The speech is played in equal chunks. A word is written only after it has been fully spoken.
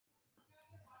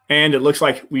And it looks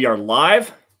like we are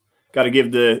live. Got to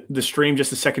give the stream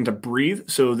just a second to breathe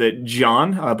so that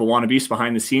John, Bawana Beast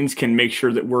behind the scenes, can make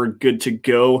sure that we're good to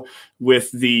go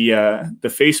with the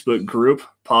Facebook group.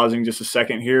 Pausing just a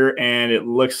second here, and it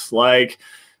looks like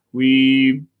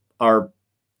we are.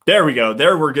 There we go.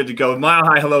 There we're good to go. Mile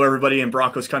high. Hello, everybody in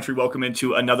Broncos country. Welcome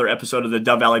into another episode of the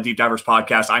Dove Valley Deep Divers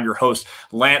podcast. I'm your host,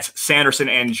 Lance Sanderson,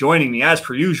 and joining me, as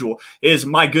per usual, is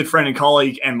my good friend and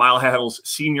colleague and Mile High Huddle's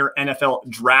senior NFL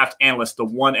draft analyst, the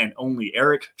one and only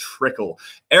Erick Trickel.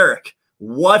 Erick,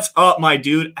 what's up, my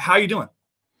dude? How you doing?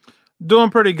 Doing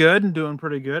pretty good.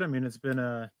 I mean, it's been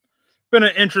an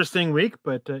interesting week,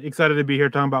 but excited to be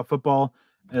here talking about football,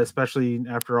 especially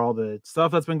after all the stuff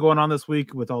that's been going on this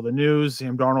week with all the news.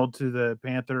 Sam Darnold to the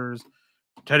Panthers,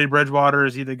 Teddy Bridgewater,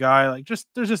 is he the guy?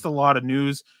 There's just a lot of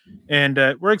news, and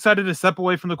we're excited to step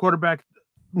away from the quarterback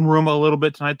room a little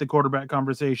bit tonight. The quarterback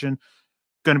conversation,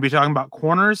 going to be talking about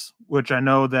corners, which I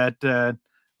know that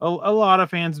a lot of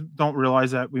fans don't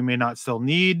realize that we may not still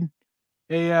need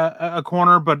a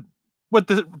corner, but with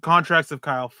the contracts of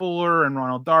Kyle Fuller and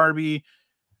Ronald Darby,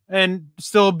 and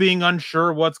still being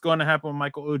unsure what's going to happen with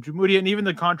Michael Ojumudia, and even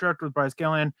the contract with Bryce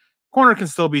Callahan, corner can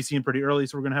still be seen pretty early.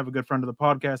 So we're going to have a good friend of the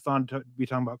podcast on to be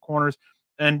talking about corners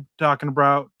and talking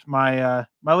about my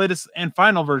latest and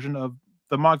final version of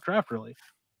the mock draft, really.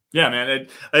 Yeah, man.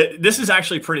 This is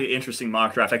actually a pretty interesting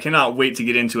mock draft. I cannot wait to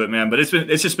get into it, man. But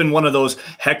it's just been one of those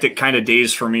hectic kind of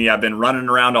days for me. I've been running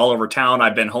around all over town.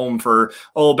 I've been home for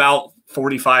about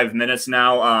 45 minutes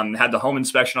now. Had the home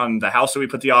inspection on the house that we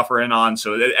put the offer in on,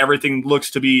 so everything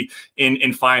looks to be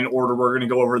in fine order. We're going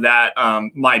to go over that.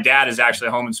 My dad is actually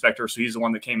a home inspector, so he's the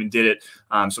one that came and did it.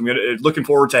 So I'm looking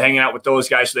forward to hanging out with those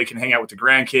guys so they can hang out with the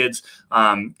grandkids,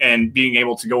 and being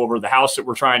able to go over the house that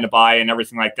we're trying to buy and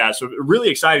everything like that. So really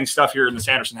exciting stuff here in the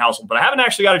Sanderson household, but I haven't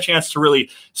actually got a chance to really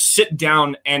sit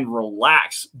down and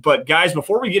relax. But guys,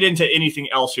 before we get into anything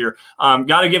else here,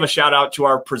 got to give a shout out to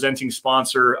our presenting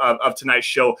sponsor of tonight's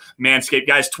show, Manscaped.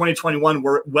 Guys, 2021,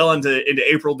 we're well into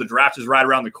April. The draft is right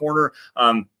around the corner.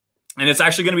 And it's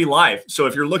actually going to be live. So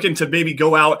if you're looking to maybe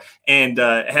go out and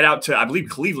head out to, I believe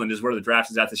Cleveland is where the draft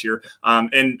is at this year,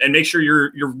 and make sure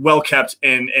you're well kept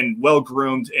and well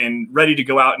groomed and ready to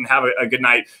go out and have a good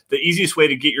night, the easiest way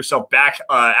to get yourself back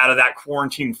out of that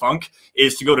quarantine funk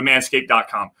is to go to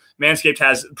manscaped.com. Manscaped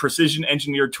has precision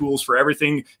engineered tools for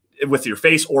everything with your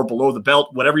face or below the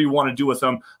belt, whatever you want to do with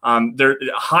them. They're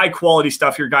high quality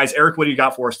stuff here, guys. Erick, what do you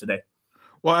got for us today?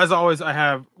 Well, as always, I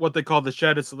have what they call the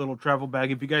shed. It's a little travel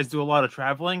bag. If you guys do a lot of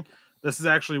traveling, this has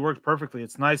actually worked perfectly.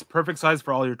 It's nice, perfect size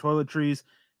for all your toiletries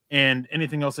and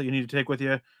anything else that you need to take with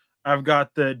you. I've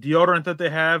got the deodorant that they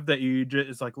have that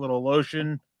it's like a little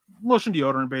lotion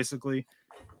deodorant, basically.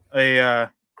 A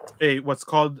what's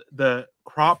called the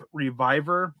Crop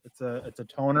Reviver. It's a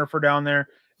toner for down there.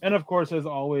 And of course, as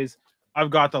always, I've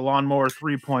got the Lawnmower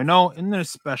 3.0 in this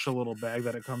special little bag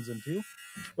that it comes into,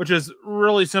 which is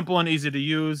really simple and easy to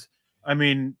use. I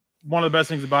mean, one of the best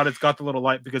things about it's got the little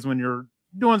light, because when you're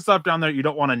doing stuff down there, you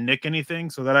don't want to nick anything.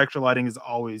 So that extra lighting is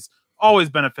always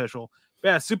beneficial. But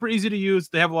yeah, super easy to use.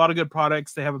 They have a lot of good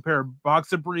products. They have a pair of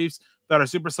boxer briefs that are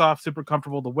super soft, super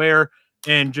comfortable to wear,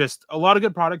 and just a lot of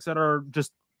good products that are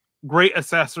just great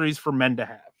accessories for men to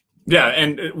have. Yeah,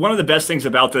 and one of the best things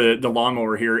about the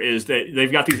lawnmower here is that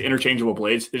they've got these interchangeable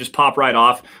blades. They just pop right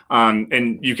off,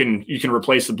 and you can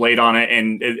replace the blade on it,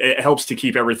 and it helps to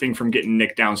keep everything from getting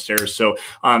nicked downstairs. So,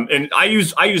 and I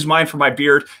use mine for my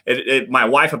beard. My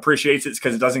wife appreciates it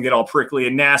because it doesn't get all prickly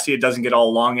and nasty. It doesn't get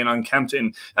all long and unkempt,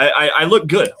 and I look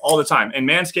good all the time. And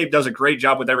Manscaped does a great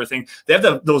job with everything. They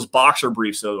have those boxer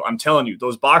briefs, though. I'm telling you,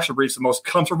 those boxer briefs, the most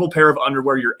comfortable pair of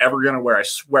underwear you're ever gonna wear. I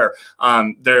swear.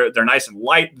 They're nice and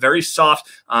light, very soft.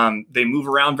 They move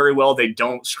around very well. They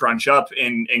don't scrunch up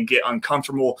and get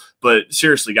uncomfortable. But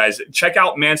seriously, guys, check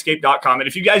out manscaped.com. And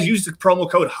if you guys use the promo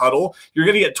code HUDDLE, you're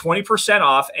going to get 20%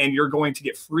 off, and you're going to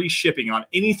get free shipping on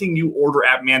anything you order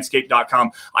at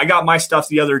manscaped.com. I got my stuff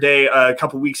the other day, a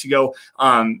couple weeks ago,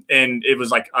 and it was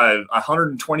like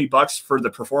 $120 for the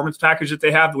performance package that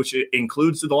they have, which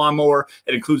includes the lawnmower.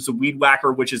 It includes the weed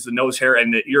whacker, which is the nose hair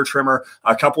and the ear trimmer,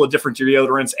 a couple of different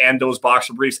deodorants, and those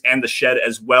boxer briefs, and the shed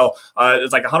as well.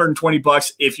 It's like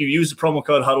 $120. If you use the promo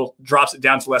code HUDDLE, drops it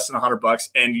down to less than $100,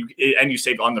 and you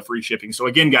save on the free shipping. So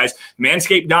again, guys,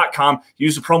 manscaped.com,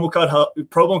 use the promo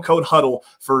code HUDDLE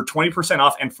for 20%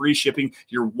 off and free shipping.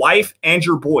 Your wife and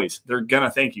your boys, they're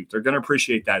gonna thank you. They're gonna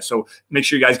appreciate that. So make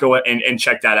sure you guys go and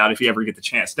check that out if you ever get the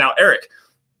chance. Now, Erick,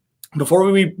 before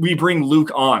we bring Luke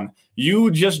on,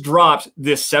 You just dropped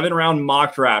this 7-round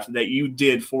mock draft that you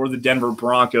did for the Denver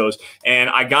Broncos. And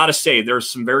I got to say, there's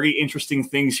some very interesting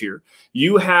things here.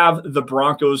 You have the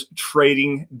Broncos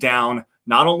trading down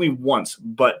not only once,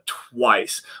 but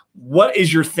twice. What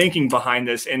is your thinking behind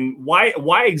this? And why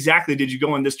exactly did you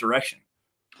go in this direction?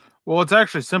 Well, it's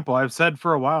actually simple. I've said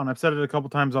for a while, and I've said it a couple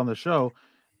times on the show,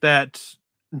 that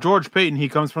George Paton, he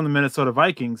comes from the Minnesota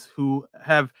Vikings, who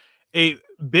have a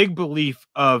big belief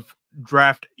of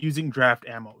using draft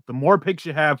ammo. The more picks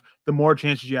you have, the more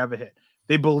chances you have a hit.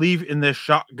 They believe in this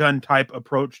shotgun type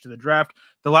approach to the draft.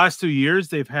 The last 2 years,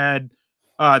 they had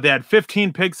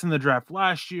 15 picks in the draft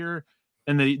last year,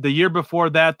 and the year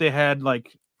before that they had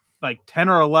like 10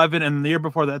 or 11, and the year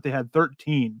before that they had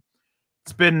 13.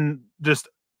 It's been just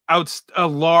a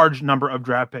large number of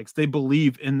draft picks. They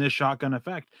believe in this shotgun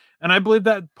effect, and I believe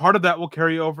that part of that will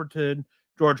carry over to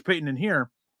George Paton in here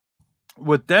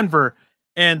with Denver.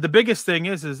 And the biggest thing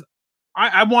is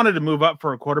I wanted to move up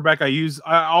for a quarterback. I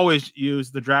always use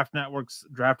the Draft Network's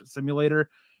draft simulator,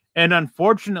 and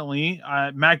unfortunately,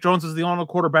 Mac Jones is the only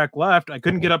quarterback left. I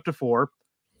couldn't get up to 4.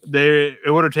 It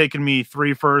would have taken me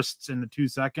 3 firsts and 2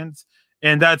 seconds,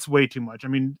 and that's way too much. I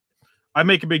mean, I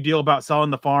make a big deal about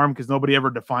selling the farm because nobody ever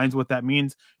defines what that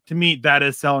means. To me, that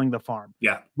is selling the farm.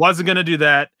 Yeah. Wasn't going to do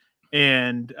that.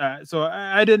 And so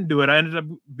I didn't do it. I ended up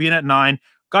being at 9,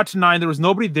 got to 9. There was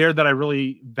nobody there that I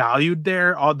really valued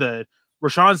there. All the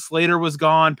Rashawn Slater was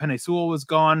gone. Penei Sewell was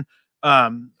gone.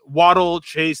 Waddle,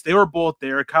 Chase, they were both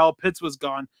there. Kyle Pitts was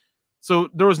gone. So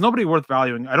there was nobody worth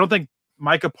valuing. I don't think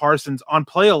Micah Parsons on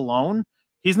play alone,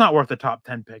 he's not worth a top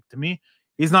 10 pick to me.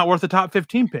 He's not worth a top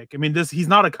 15 pick. I mean, he's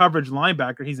not a coverage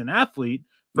linebacker. He's an athlete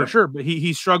for sure, but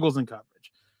he struggles in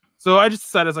coverage. So I just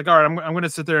decided, all right, I'm going to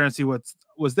sit there and see what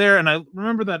was there. And I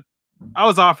remember that I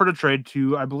was offered a trade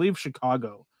to, I believe,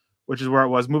 Chicago, which is where it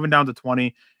was, moving down to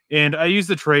 20. And I used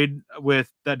the trade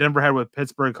that Denver had with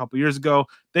Pittsburgh a couple years ago.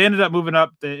 They ended up moving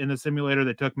up in the simulator.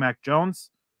 They took Mac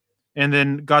Jones and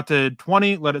then got to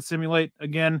 20, let it simulate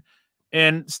again.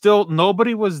 And still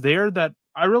nobody was there that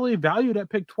I really valued at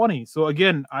pick 20. So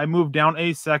again, I moved down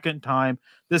a second time,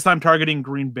 this time targeting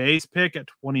Green Bay's pick at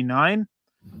 29.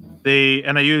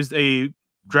 And I used a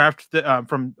draft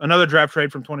from another draft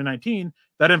trade from 2019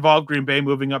 that involved Green Bay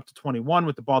moving up to 21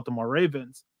 with the Baltimore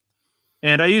Ravens.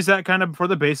 And I used that kind of for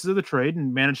the basis of the trade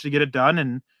and managed to get it done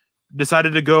and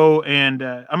decided to go. And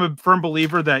I'm a firm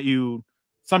believer that you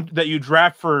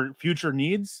draft for future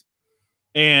needs.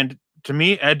 And to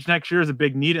me, edge next year is a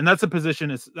big need. And that's a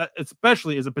position,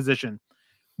 especially is a position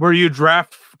where you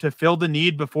draft to fill the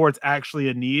need before it's actually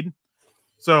a need.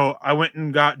 So I went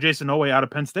and got Jason Owe out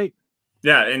of Penn State.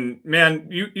 Yeah, and man,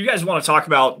 you guys want to talk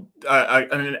about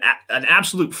an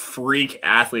absolute freak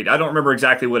athlete. I don't remember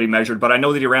exactly what he measured, but I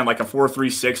know that he ran like a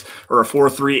 4.36 or a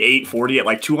 4.38 40 at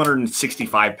like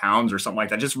 265 pounds or something like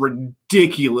that. Just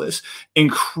ridiculous,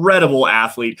 incredible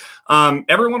athlete.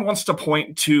 Everyone wants to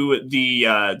point to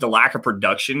the lack of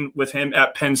production with him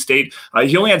at Penn State.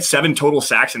 He only had 7 total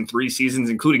sacks in 3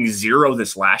 seasons, including 0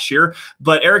 this last year.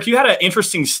 But Eric, you had an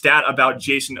interesting stat about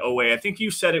Jason Owe. I think you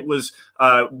said it was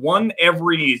 1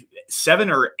 every 7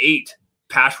 or 8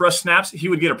 pass rush snaps, he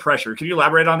would get a pressure. Can you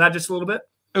elaborate on that just a little bit?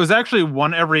 It was actually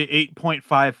 1 every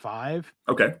 8.55.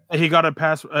 Okay. He got a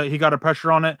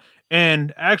pressure on it.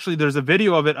 And actually there's a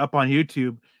video of it up on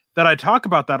YouTube that I talk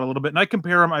about that a little bit. And I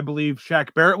compare him, I believe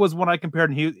Shaq Barrett was one I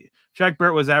compared, and Shaq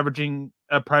Barrett was averaging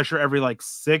a pressure every like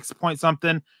 6 point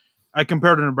something. I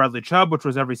compared him to Bradley Chubb, which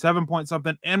was every 7 point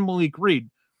something, and Malik Reed,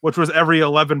 which was every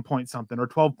 11 point something or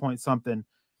 12 point something.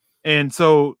 And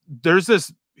so there's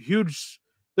this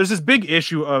big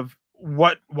issue of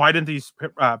why didn't these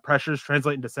pressures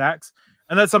translate into sacks?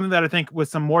 And that's something that I think with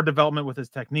some more development with his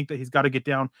technique that he's got to get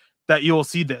down, that you'll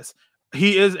see this.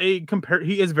 He is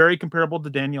very comparable to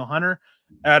Daniel Hunter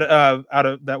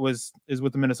is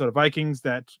with the Minnesota Vikings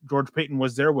that George Paton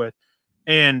was there with.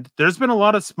 And there's been a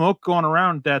lot of smoke going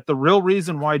around that the real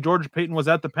reason why George Paton was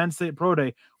at the Penn State Pro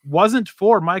Day wasn't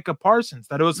for Micah Parsons,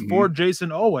 that it was for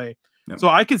Jason Owe. Yep. So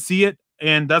I could see it,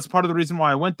 and that's part of the reason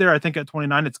why I went there. I think at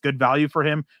 29, it's good value for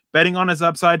him, betting on his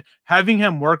upside, having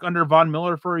him work under Von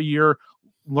Miller for a year,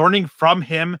 learning from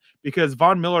him, because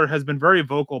Von Miller has been very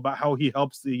vocal about how he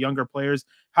helps the younger players,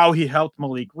 how he helped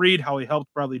Malik Reed, how he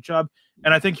helped Bradley Chubb,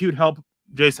 and I think he would help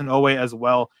Jason Owe as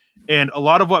well. And a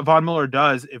lot of what Von Miller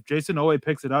does, if Jason Owe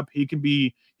picks it up, he can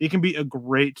be a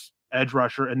great edge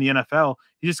rusher in the NFL.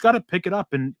 You just got to pick it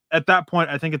up, and at that point,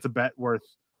 I think it's a bet worth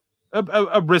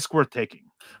a risk worth taking.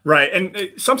 Right.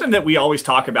 And something that we always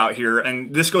talk about here,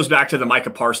 and this goes back to the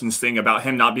Micah Parsons thing about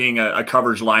him not being a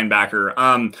coverage linebacker.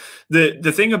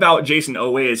 The thing about Jason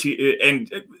Owe is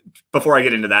before I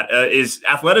get into that, is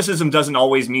athleticism doesn't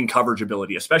always mean coverage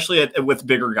ability, especially with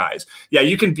bigger guys. Yeah,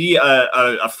 you can be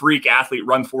a freak athlete,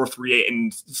 run 4.38,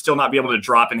 and still not be able to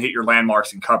drop and hit your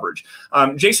landmarks in coverage.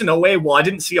 Jason Owe, well, I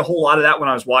didn't see a whole lot of that when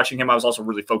I was watching him. I was also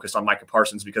really focused on Micah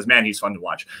Parsons because, man, he's fun to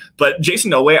watch. But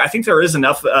Jason Owe, I think there is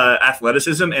enough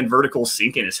athleticism and vertical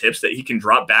sink in his hips that he can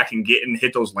drop back and get and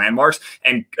hit those landmarks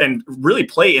and really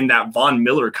play in that Von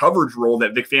Miller coverage role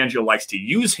that Vic Fangio likes to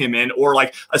use him in, or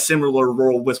like a similar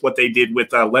role with what they did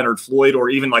with Leonard Floyd, or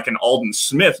even like an Alden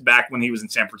Smith back when he was in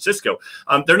San Francisco.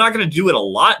 They're not going to do it a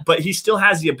lot, but he still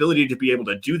has the ability to be able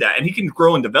to do that, and he can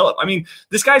grow and develop. I mean,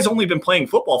 this guy's only been playing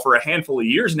football for a handful of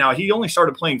years now. He only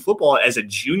started playing football as a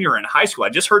junior in high school. I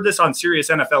just heard this on Sirius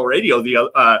NFL Radio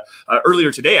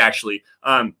earlier today, actually.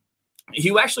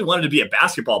 He actually wanted to be a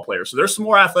basketball player. So there's some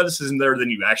more athleticism there than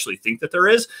you actually think that there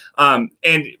is. And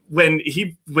when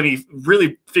he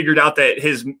really figured out that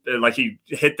he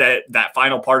hit that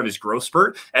final part of his growth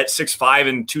spurt at 6'5"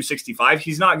 and 265,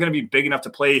 he's not going to be big enough to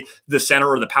play the center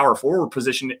or the power forward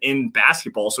position in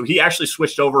basketball. So he actually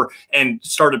switched over and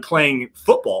started playing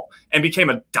football and became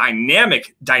a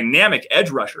dynamic edge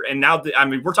rusher. And now,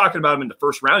 we're talking about him in the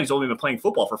first round. He's only been playing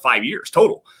football for 5 years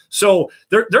total. So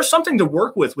there's something to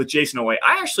work with Jason Owe. I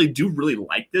actually do really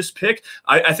like this pick.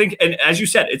 I think, and as you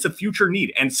said, it's a future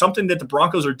need, and something that the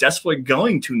Broncos are desperately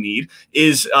going to need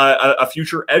is a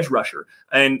future edge rusher.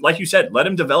 And like you said, let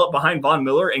him develop behind Von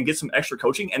Miller and get some extra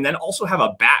coaching, and then also have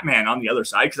a Batman on the other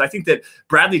side, because I think that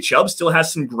Bradley Chubb still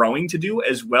has some growing to do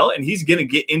as well, and he's going to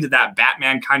get into that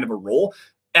Batman kind of a role.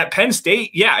 At Penn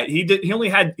State, yeah, he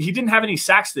didn't have any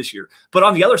sacks this year. But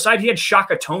on the other side, he had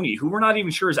Shaka Toney, who we're not even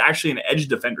sure is actually an edge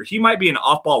defender. He might be an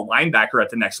off-ball linebacker at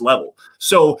the next level.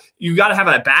 So you got to have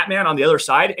a Batman on the other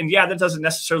side. And yeah, that doesn't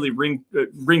necessarily ring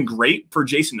great for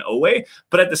Jason Owe.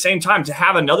 But at the same time, to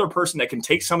have another person that can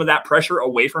take some of that pressure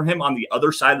away from him on the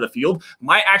other side of the field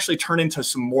might actually turn into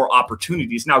some more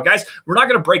opportunities. Now, guys, we're not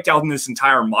going to break down this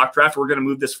entire mock draft. We're going to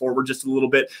move this forward just a little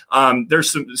bit.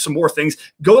 There's some more things.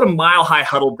 Go to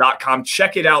milehighhuddle.com.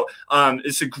 Check it out.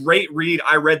 It's a great read.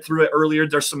 I read through it earlier.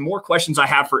 There's some more questions I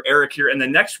have for Erick here. And the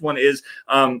next one is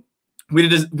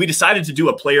we decided to do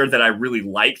a player that I really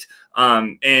liked.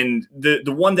 And the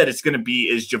one that it's going to be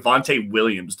is Javonte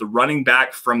Williams, the running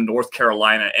back from North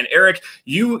Carolina. And Erick,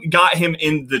 you got him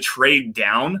in the trade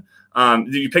down.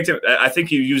 You picked him. I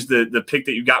think you used the pick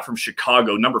that you got from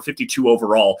Chicago, number 52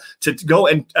 overall, to go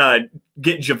and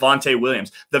get Javonte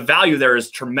Williams. The value there is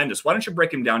tremendous. Why don't you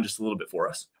break him down just a little bit for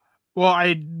us? Well,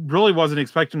 I really wasn't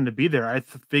expecting him to be there. I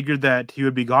figured that he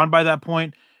would be gone by that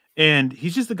point, and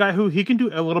he's just the guy who he can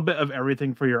do a little bit of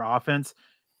everything for your offense.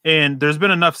 And there's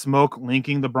been enough smoke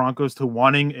linking the Broncos to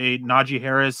wanting a Najee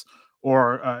Harris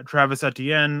or Travis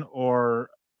Etienne or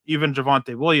even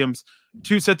Javonte Williams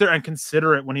to sit there and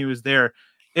consider it when he was there.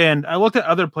 And I looked at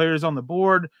other players on the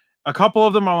board. A couple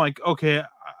of them I'm like, okay,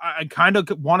 I kind of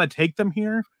want to take them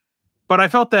here, but I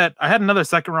felt that I had another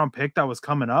second round pick that was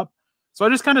coming up. So I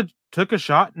just kind of took a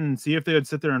shot and see if they would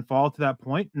sit there and fall to that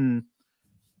point, and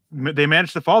they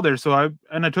managed to fall there. So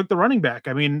I took the running back.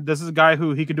 I mean, this is a guy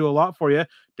who he could do a lot for you.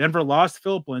 Denver lost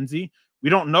Phillip Lindsay. We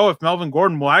don't know if Melvin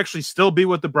Gordon will actually still be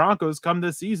with the Broncos come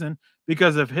this season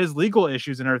because of his legal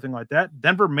issues and everything like that.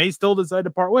 Denver may still decide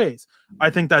to part ways. I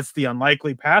think that's the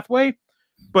unlikely pathway.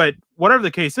 But whatever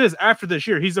the case is, after this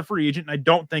year, he's a free agent. And I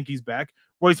don't think he's back.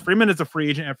 Royce Freeman is a free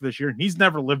agent after this year, and he's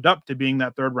never lived up to being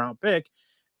that third-round pick.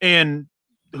 And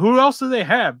who else do they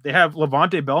have? They have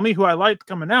Levante Bellamy, who I liked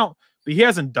coming out, but he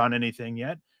hasn't done anything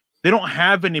yet. They don't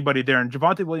have anybody there. And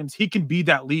Javonte Williams, he can be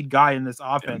that lead guy in this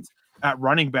offense at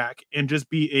running back and just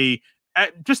be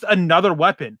just another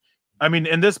weapon. I mean,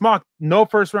 in this mock, no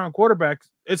first-round quarterbacks.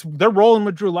 They're rolling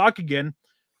with Drew Lock again.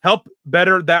 Help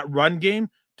better that run game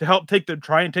to help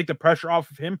try and take the pressure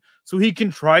off of him so he can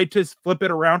try to flip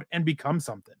it around and become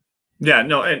something. Yeah,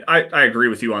 no, and I agree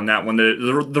with you on that one.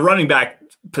 The running back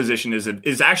position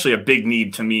is actually a big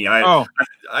need to me. Go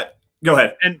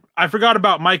ahead. And I forgot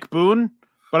about Mike Boone,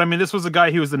 but I mean, this was a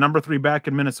guy, he was the number 3 back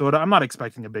in Minnesota. I'm not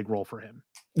expecting a big role for him.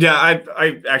 Yeah,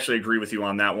 I actually agree with you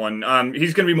on that one.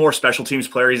 He's going to be more special teams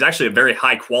player. He's actually a very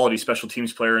high quality special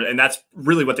teams player, and that's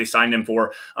really what they signed him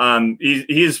for. He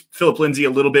is Phillip Lindsay a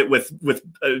little bit with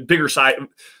a bigger size.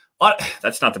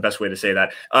 That's not the best way to say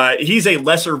that. He's a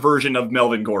lesser version of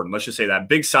Melvin Gordon. Let's just say that.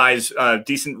 Big size,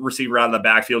 decent receiver out of the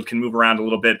backfield, can move around a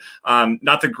little bit.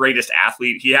 Not the greatest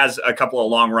athlete. He has a couple of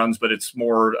long runs, but it's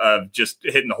more just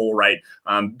hitting the hole right.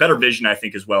 Better vision, I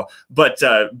think, as well. But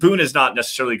Boone is not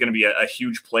necessarily going to be a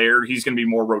huge player. He's going to be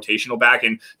more rotational back.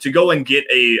 And to go and get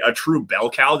a true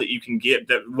bell cow that you can get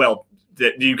that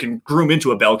you can groom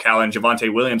into a bell cow, and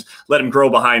Javonte Williams, let him grow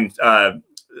behind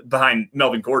behind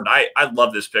Melvin Gordon. I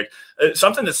love this pick.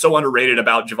 Something that's so underrated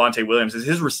about Javonte Williams is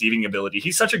his receiving ability.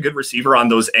 He's such a good receiver on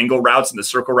those angle routes and the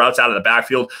circle routes out of the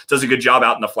backfield. Does a good job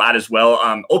out in the flat as well.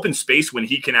 Open space when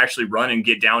he can actually run and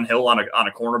get downhill on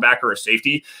a cornerback or a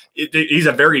safety. He's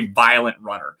a very violent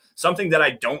runner. Something that I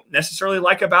don't necessarily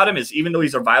like about him is, even though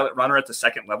he's a violent runner at the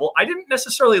second level, I didn't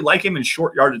necessarily like him in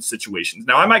short yardage situations.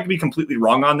 Now, I might be completely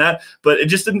wrong on that, but it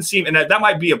just didn't seem, and that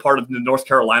might be a part of the North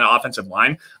Carolina offensive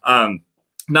line.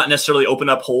 Not necessarily open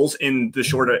up holes in the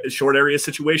short area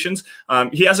situations.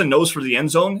 He has a nose for the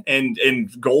end zone, and in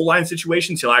goal line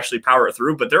situations, he'll actually power it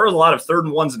through. But there was a lot of 3rd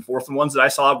and 1s and 4th and 1s that I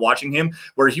saw watching him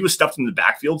where he was stuffed in the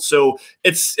backfield. So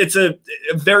it's a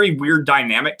very weird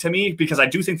dynamic to me, because I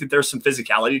do think that there's some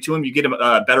physicality to him. You get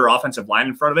a better offensive line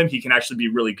in front of him, he can actually be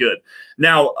really good.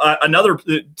 Now, another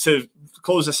to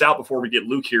close this out before we get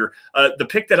Luke here, the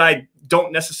pick that I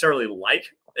don't necessarily like,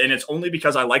 and it's only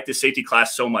because I like this safety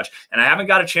class so much, and I haven't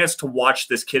got a chance to watch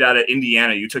this kid out of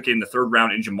Indiana you took in the 3rd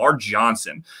round, in Jamar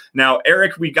Johnson. Now,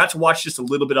 Eric, we got to watch just a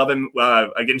little bit of him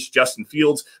against Justin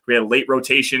Fields. We had a late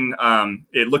rotation.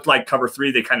 It looked like cover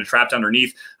 3. They kind of trapped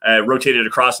underneath, rotated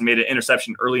across, and made an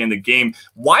interception early in the game.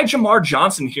 Why Jamar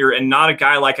Johnson here and not a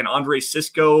guy like an Andre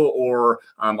Sisco or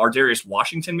Ardarius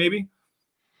Washington maybe?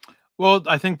 Well,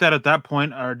 I think that at that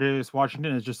point, Ardarius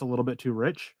Washington is just a little bit too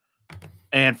rich.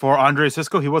 And for Andre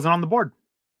Sisco, he wasn't on the board.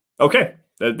 Okay.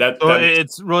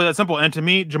 It's really that simple. And to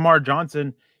me, Jamar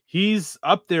Johnson, he's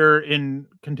up there in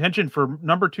contention for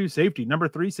number 2 safety, number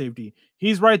 3 safety.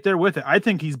 He's right there with it. I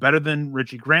think he's better than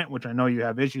Richie Grant, which I know you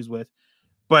have issues with.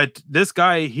 But this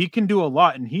guy, he can do a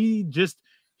lot, and he just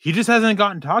hasn't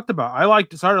gotten talked about. I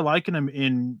started liking him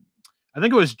in, I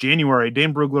think it was January.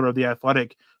 Dane Brugler of The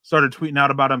Athletic started tweeting out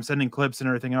about him, sending clips and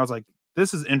everything. And I was like,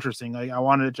 this is interesting. Like, I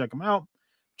wanted to check him out.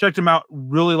 Checked him out,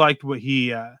 really liked what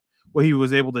he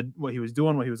was able to, what he was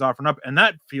doing, what he was offering up. And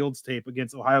that Fields tape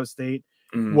against Ohio State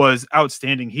was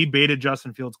outstanding. He baited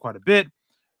Justin Fields quite a bit,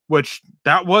 which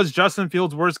that was Justin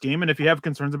Fields' worst game. And if you have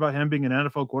concerns about him being an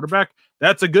NFL quarterback,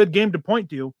 that's a good game to point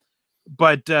to.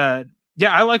 But yeah,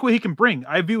 I like what he can bring.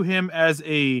 I view him as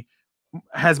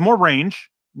has more range,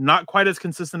 not quite as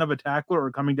consistent of a tackler or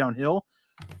coming downhill,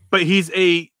 but he's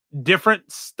a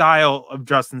different style of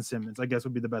Justin Simmons, I guess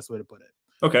would be the best way to put it.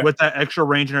 Okay. With that extra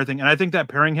range and everything. And I think that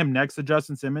pairing him next to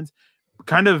Justin Simmons,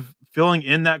 kind of filling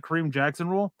in that Kareem Jackson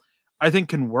role, I think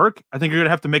can work. I think you're going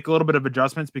to have to make a little bit of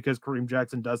adjustments because Kareem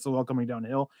Jackson does so well coming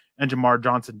downhill and Jamar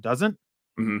Johnson doesn't.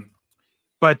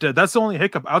 But that's the only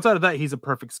hiccup. Outside of that, he's a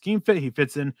perfect scheme fit. He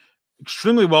fits in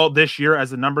extremely well this year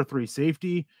as a number 3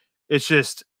 safety.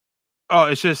 To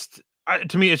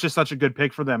me, it's just such a good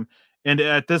pick for them. And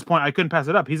at this point, I couldn't pass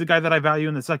it up. He's a guy that I value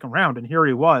in the 2nd round, and here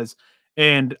he was.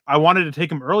 And I wanted to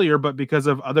take him earlier, but because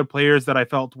of other players that I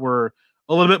felt were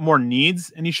a little bit more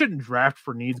needs, and he shouldn't draft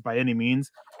for needs by any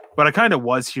means, but I kind of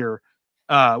was here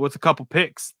with a couple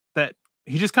picks that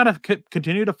he just kind of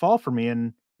continued to fall for me,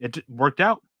 and it worked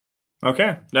out.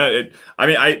 Okay. No,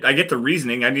 I get the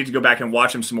reasoning. I need to go back and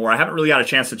watch him some more. I haven't really got a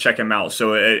chance to check him out.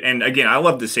 So, and again, I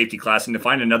love the safety class, and to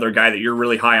find another guy that you're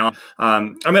really high on,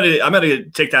 I'm gonna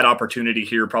take that opportunity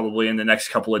here probably in the next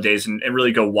couple of days and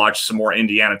really go watch some more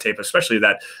Indiana tape, especially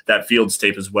that Fields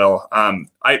tape as well.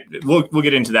 We'll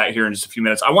get into that here in just a few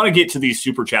minutes. I want to get to these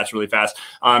super chats really fast.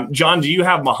 John, do you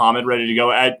have Muhammad ready to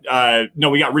go?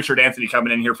 No, we got Richard Anthony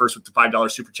coming in here first with the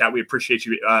 $5 super chat. We appreciate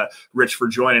you, Rich, for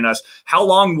joining us. How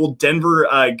long will Denver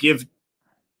give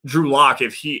Drew Lock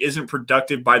if he isn't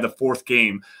productive by the 4th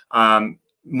game?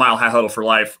 Mile High Huddle for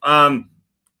life. I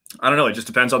don't know. It just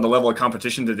depends on the level of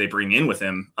competition that they bring in with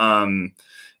him.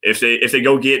 If they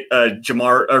go get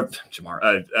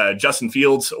Justin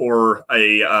Fields or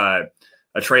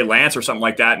a Trey Lance or something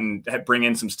like that and bring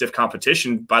in some stiff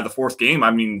competition by the 4th game,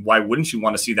 I mean, why wouldn't you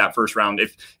want to see that first round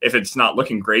if it's not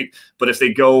looking great? But if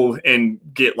they go and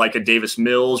get like a Davis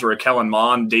Mills or a Kellen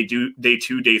Mond, day 2,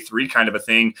 day 3 kind of a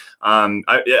thing,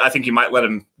 I think you might let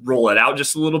him roll it out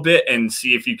just a little bit and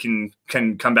see if you can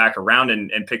come back around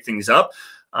and pick things up.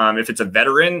 If it's a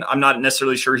veteran, I'm not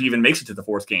necessarily sure he even makes it to the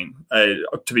 4th game,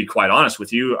 to be quite honest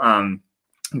with you.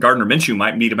 Gardner Minshew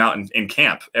might meet him out in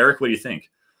camp. Eric, what do you think?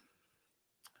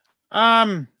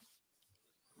 I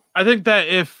think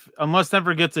that unless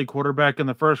Denver gets a quarterback in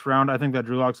the 1st round, I think that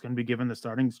Drew Lock's going to be given the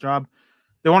starting job.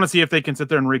 They want to see if they can sit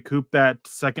there and recoup that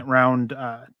 2nd round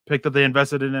pick that they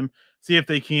invested in him, see if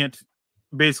they can't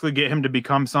basically get him to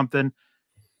become something.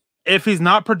 If he's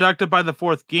not productive by the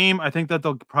 4th game, I think that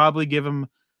they'll probably give him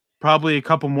a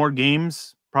couple more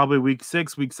games, probably week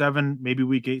 6, week 7, maybe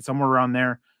week 8, somewhere around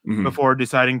there, before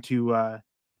deciding to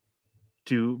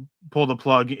to pull the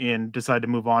plug and decide to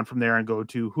move on from there and go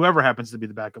to whoever happens to be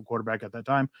the backup quarterback at that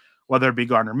time, whether it be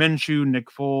Gardner Minshew, Nick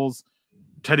Foles,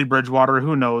 Teddy Bridgewater,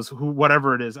 who knows,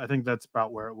 whatever it is. I think that's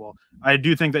about where it will. I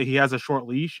do think that he has a short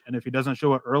leash, and if he doesn't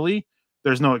show it early,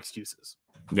 there's no excuses.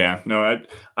 Yeah, no,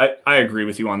 I agree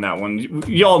with you on that one.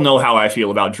 You all know how I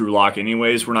feel about Drew Lock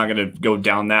anyways. We're not going to go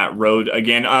down that road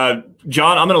again.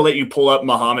 John, I'm going to let you pull up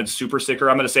Muhammad's super sticker.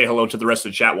 I'm going to say hello to the rest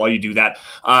of the chat while you do that.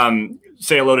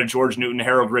 Say hello to George Newton,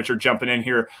 Harold Richard jumping in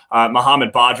here.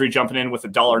 Muhammad Badri jumping in with a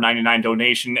 $1.99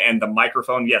 donation and the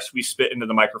microphone. Yes, we spit into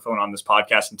the microphone on this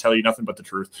podcast and tell you nothing but the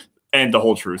truth and the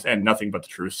whole truth and nothing but the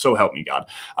truth. So help me God.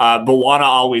 Bawana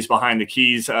always behind the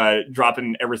keys,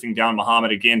 dropping everything down.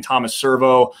 Muhammad again, Thomas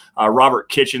Servo, Robert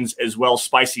Kitchens as well.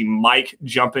 Spicy Mike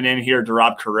jumping in here.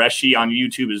 Darab Qureshi on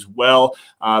YouTube as well.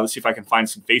 Let's see if I can find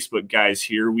some Facebook guys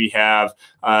here. We have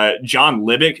John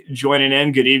Libick joining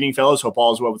in. Good evening, fellas. Hope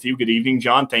all is well with you. Good evening,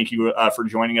 John. Thank you for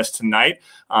joining us tonight.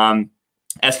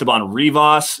 Esteban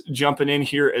Rivas jumping in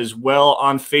here as well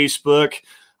on Facebook.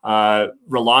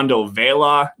 Rolando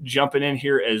Vela jumping in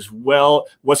here as well.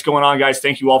 What's going on, guys?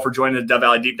 Thank you all for joining the Dove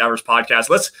Valley Deep Divers podcast.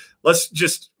 Let's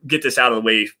just get this out of the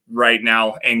way right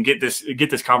now and get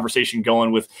this conversation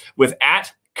going with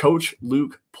at Coach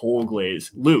Luc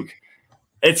Polglaze. Luke,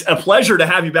 it's a pleasure to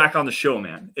have you back on the show,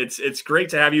 man. It's great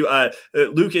to have you.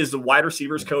 Luke is the wide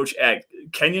receivers coach at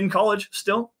Kenyon College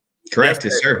still? Correct,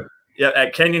 yes, sir. Yeah,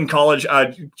 at Kenyon College.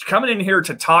 Coming in here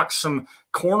to talk some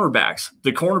cornerbacks.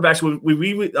 The cornerbacks,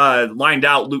 we lined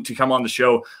out Luke to come on the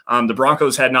show. The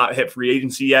Broncos had not hit free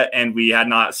agency yet, and we had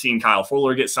not seen Kyle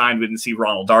Fuller get signed. We didn't see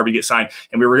Ronald Darby get signed.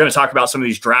 And we were going to talk about some of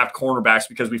these draft cornerbacks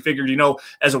because we figured,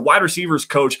 as a wide receivers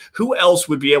coach, who else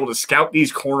would be able to scout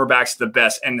these cornerbacks the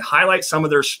best and highlight some of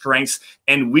their strengths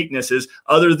and weaknesses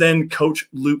other than Coach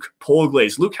Luc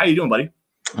Polglaze. Luke, how you doing, buddy?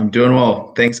 I'm doing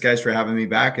well. Thanks, guys, for having me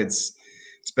back. It's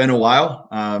been a while.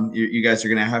 You guys are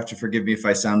going to have to forgive me if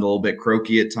I sound a little bit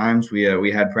croaky at times.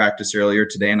 We had practice earlier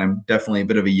today, and I'm definitely a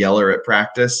bit of a yeller at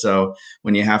practice. So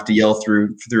when you have to yell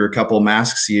through a couple of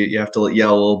masks, you have to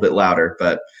yell a little bit louder.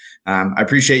 But I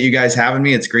appreciate you guys having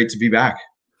me. It's great to be back.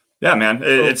 Yeah, man.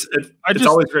 It's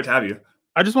always great to have you.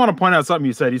 I just want to point out something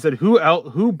you said. You said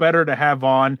who better to have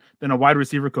on than a wide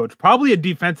receiver coach? Probably a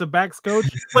defensive backs coach.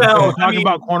 Well, talking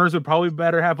about corners would probably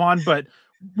better have on, but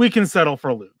we can settle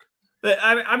for Luke.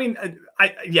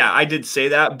 I did say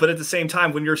that, but at the same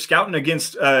time, when you're scouting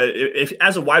against, if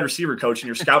as a wide receiver coach and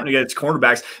you're scouting against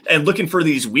cornerbacks and looking for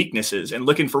these weaknesses and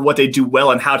looking for what they do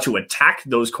well and how to attack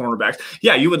those cornerbacks,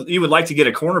 yeah, you would like to get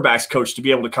a cornerbacks coach to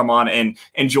be able to come on and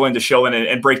join the show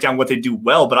and break down what they do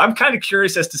well. But I'm kind of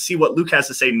curious as to see what Luke has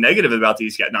to say negative about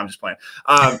these guys. No, I'm just playing.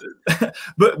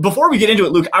 But before we get into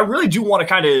it, Luke, I really do want to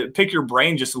kind of pick your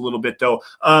brain just a little bit, though.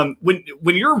 When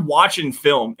you're watching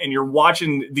film and you're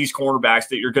watching these cornerbacks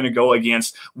that you're going to go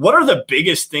against, what are the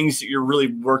biggest things that you're really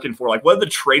working for? Like, what are the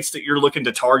traits that you're looking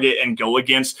to target and go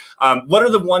against? What are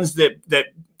the ones that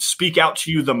speak out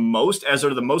to you the most as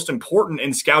are the most important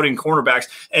in scouting cornerbacks?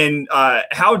 And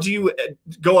how do you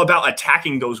go about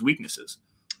attacking those weaknesses?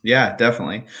 Yeah,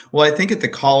 definitely. Well, I think at the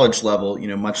college level,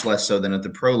 much less so than at the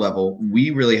pro level,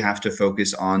 we really have to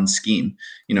focus on scheme.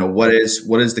 What is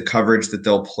the coverage that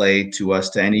they'll play to us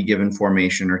to any given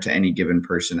formation or to any given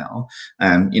personnel?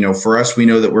 For us, we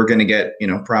know that we're going to get,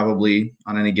 probably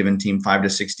on any given team, 5 to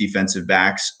 6 defensive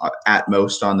backs at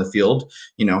most on the field.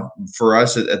 For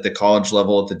us at the college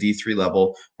level, at the D3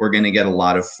 level, we're going to get a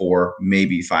lot of 4,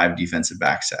 maybe 5 defensive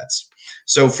back sets.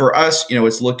 So for us,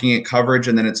 it's looking at coverage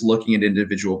and then it's looking at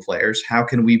individual players. How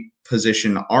can we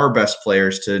position our best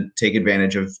players to take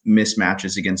advantage of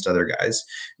mismatches against other guys?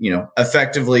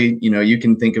 Effectively, you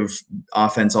can think of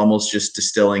offense almost just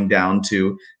distilling down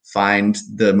to find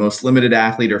the most limited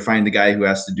athlete or find the guy who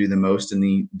has to do the most in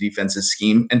the defense's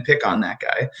scheme and pick on that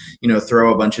guy,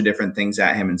 throw a bunch of different things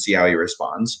at him and see how he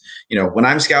responds. When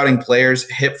I'm scouting players,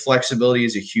 hip flexibility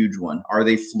is a huge one. Are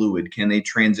they fluid? Can they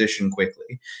transition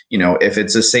quickly? If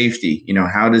it's a safety,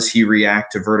 how does he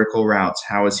react to vertical routes?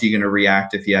 How is he going to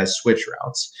react if he has switch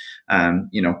routes?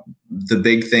 The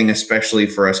big thing, especially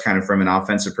for us kind of from an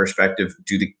offensive perspective,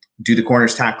 do the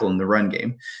corners tackle in the run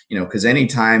game? Because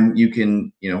anytime you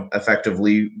can,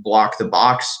 effectively block the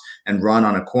box and run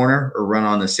on a corner or run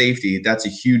on the safety, that's a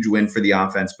huge win for the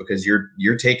offense because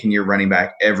you're taking your running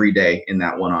back every day in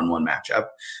that one-on-one matchup.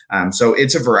 So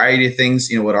it's a variety of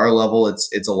things. At our level,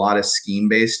 it's a lot of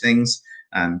scheme-based things,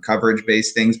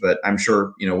 coverage-based things, but I'm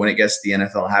sure, when it gets to the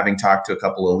NFL, having talked to a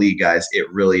couple of league guys,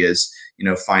 it really is,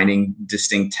 finding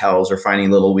distinct tells or finding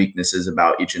little weaknesses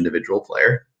about each individual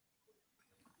player.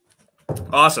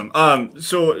 Awesome.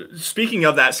 So speaking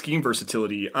of that scheme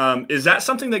versatility, is that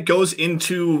something that goes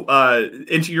into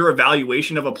your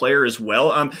evaluation of a player as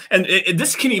well? And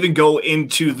this can even go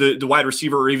into the wide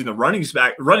receiver or even the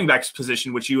running backs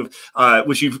position, which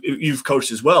you've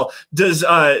coached as well. Does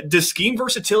scheme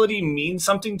versatility mean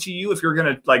something to you if you're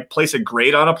going to like place a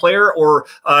grade on a player, or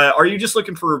are you just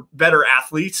looking for better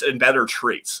athletes and better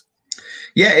traits?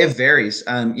 Yeah, it varies.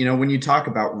 When you talk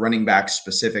about running backs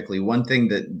specifically, one thing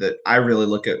that I really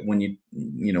look at when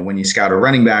you scout a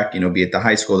running back, be it the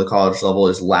high school, the college level,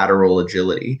 is lateral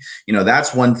agility.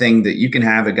 That's one thing that you can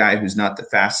have a guy who's not the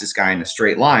fastest guy in a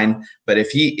straight line, but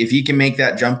if he can make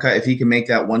that jump cut, if he can make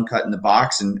that one cut in the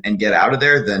box and get out of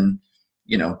there, then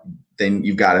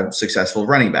you've got a successful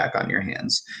running back on your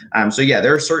hands. So yeah,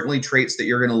 there are certainly traits that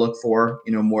you're going to look for,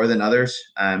 more than others.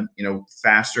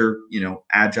 Faster,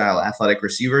 agile, athletic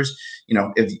receivers.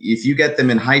 If you get them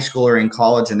in high school or in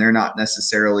college and they're not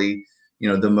necessarily,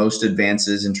 the most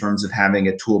advances in terms of having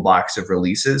a toolbox of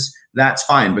releases, that's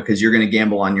fine, because you're going to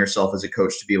gamble on yourself as a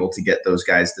coach to be able to get those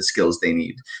guys the skills they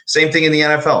need. Same thing in the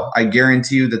NFL. I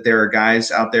guarantee you that there are guys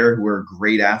out there who are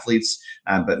great athletes,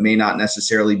 but may not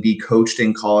necessarily be coached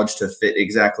in college to fit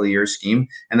exactly your scheme.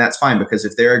 And that's fine, because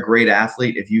if they're a great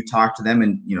athlete, if you talk to them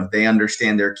and they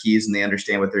understand their keys and they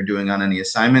understand what they're doing on any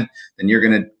assignment, then you're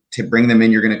going to bring them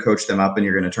in, you're going to coach them up, and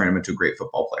you're going to turn them into a great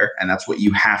football player. And that's what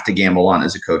you have to gamble on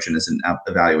as a coach and as an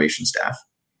evaluation staff.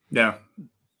 Yeah.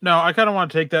 No, I kind of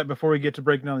want to take that before we get to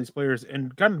breaking down these players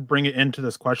and kind of bring it into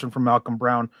this question from Malcolm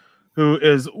Brown, who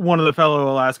is one of the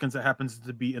fellow Alaskans that happens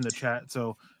to be in the chat.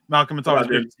 So Malcolm, it's always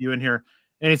good to see you in here.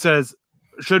 And he says,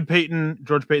 should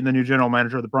George Paton, the new general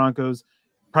manager of the Broncos,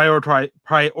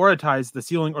 prioritize the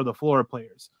ceiling or the floor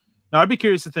players? Now, I'd be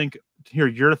curious to hear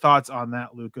your thoughts on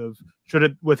that, Luke, of should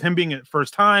it, with him being at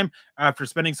first time, after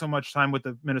spending so much time with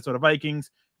the Minnesota Vikings,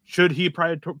 should he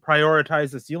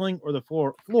prioritize the ceiling or the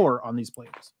floor on these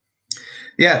players?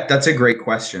 Yeah, that's a great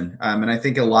question. And I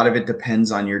think a lot of it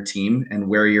depends on your team and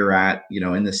where you're at,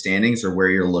 in the standings, or where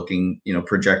you're looking,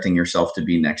 projecting yourself to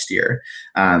be next year.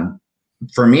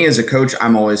 For me as a coach,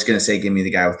 I'm always going to say, give me the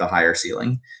guy with the higher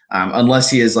ceiling. Unless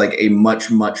he is like a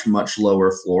much, much, much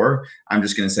lower floor, I'm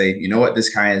just going to say, this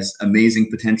guy has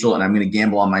amazing potential, and I'm going to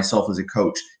gamble on myself as a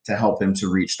coach to help him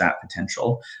to reach that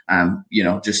potential.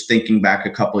 Just thinking back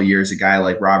a couple of years, a guy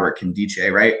like Robert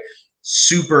Kimdiche, right?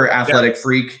 Super athletic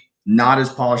freak, not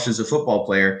as polished as a football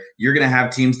player. You're going to have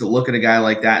teams that look at a guy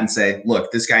like that and say,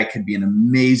 look, this guy could be an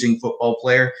amazing football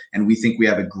player, and we think we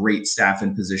have a great staff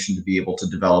in position to be able to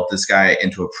develop this guy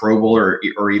into a Pro Bowler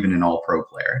or even an All-Pro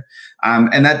player.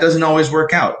 And that doesn't always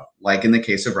work out, like in the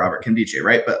case of Robert Kimdiche,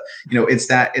 right? But it's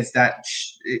that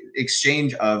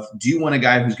exchange of, do you want a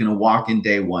guy who's going to walk in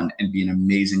day one and be an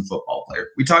amazing football player?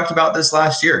 We talked about this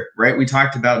last year, right? We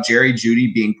talked about Jerry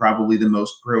Jeudy being probably the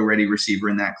most pro-ready receiver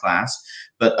in that class,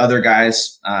 but other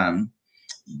guys,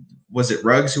 was it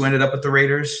Ruggs who ended up with the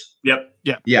Raiders? Yep.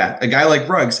 Yeah. A guy like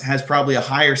Ruggs has probably a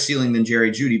higher ceiling than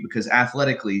Jerry Jeudy, because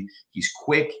athletically he's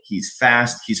quick, he's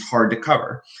fast, he's hard to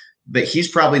cover. But he's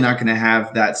probably not going to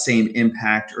have that same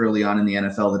impact early on in the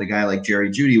NFL that a guy like Jerry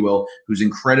Jeudy will, who's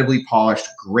incredibly polished,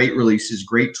 great releases,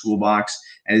 great toolbox,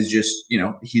 and is just,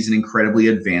 he's an incredibly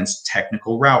advanced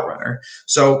technical route runner.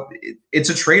 So it's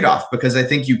a trade-off, because I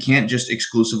think you can't just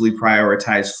exclusively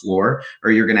prioritize floor,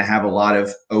 or you're going to have a lot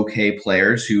of okay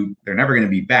players who, they're never going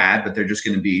to be bad, but they're just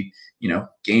going to be,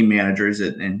 game managers,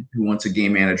 and who wants a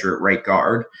game manager at right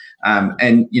guard.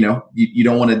 You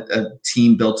don't want a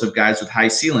team built of guys with high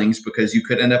ceilings, because you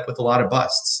could end up with a lot of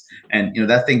busts.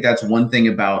 And, I think that's one thing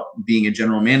about being a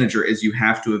general manager, is you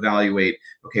have to evaluate,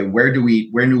 okay, where do we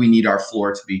need our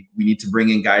floor to be? We need to bring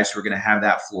in guys who are going to have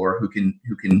that floor, who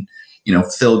can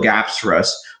fill gaps for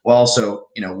us, while also,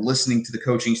 listening to the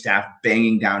coaching staff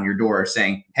banging down your door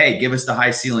saying, hey, give us the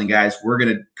high ceiling guys. We're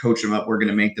going to coach them up. We're going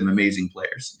to make them amazing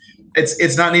players.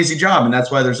 It's not an easy job. And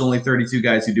that's why there's only 32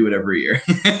 guys who do it every year.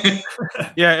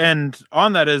 Yeah. And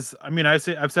on that is,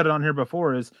 I've said it on here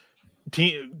before, is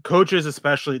coaches,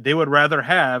 especially, they would rather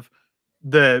have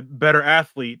the better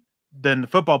athlete than the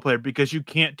football player, because you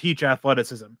can't teach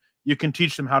athleticism. You can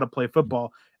teach them how to play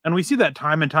football. And we see that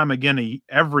time and time again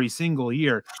every single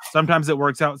year. Sometimes it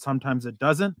works out, sometimes it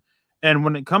doesn't. And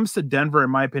when it comes to Denver, in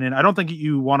my opinion, I don't think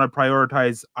you want to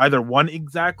prioritize either one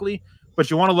exactly,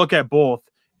 but you want to look at both.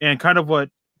 And kind of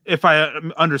what, if I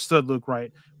understood Luke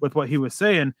right with what he was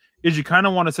saying, is you kind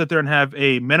of want to sit there and have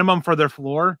a minimum for their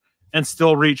floor and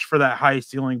still reach for that high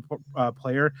ceiling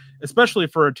player, especially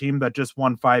for a team that just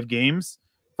won 5 games,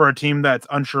 for a team that's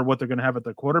unsure what they're going to have at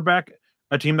the quarterback,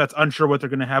 a team that's unsure what they're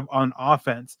going to have on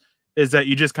offense, is that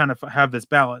you just kind of have this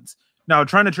balance. Now,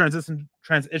 trying to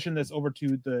transition this over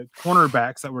to the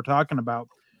cornerbacks that we're talking about,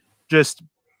 just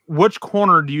which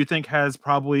corner do you think has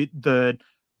probably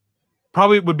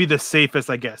would be the safest,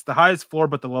 I guess, the highest floor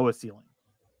but the lowest ceiling?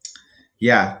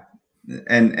 Yeah.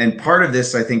 And part of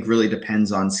this, I think, really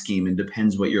depends on scheme and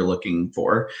depends what you're looking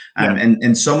for.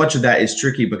 And so much of that is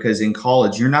tricky because in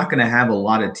college, you're not going to have a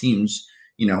lot of teams.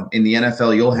 You know, in the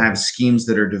NFL, you'll have schemes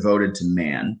that are devoted to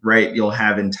man, right? You'll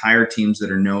have entire teams that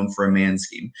are known for a man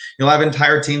scheme. You'll have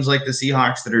entire teams like the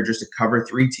Seahawks that are just a cover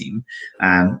 3 team,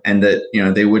 and that, you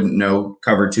know, they wouldn't know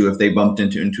cover 2 if they bumped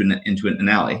into an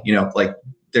alley. You know, like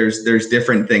there's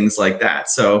different things like that.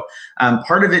 So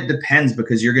part of it depends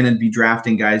because you're going to be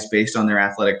drafting guys based on their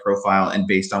athletic profile and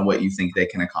based on what you think they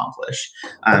can accomplish.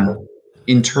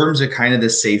 In terms of kind of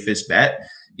the safest bet,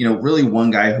 you know, really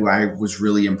one guy who I was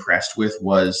really impressed with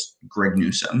was Greg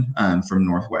Newsome from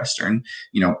Northwestern.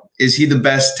 You know, is he the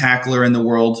best tackler in the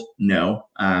world? No.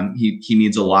 He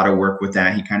needs a lot of work with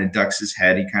that. He kind of ducks his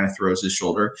head. He kind of throws his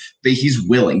shoulder, but he's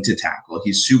willing to tackle.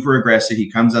 He's super aggressive. He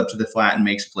comes up to the flat and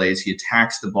makes plays. He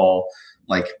attacks the ball.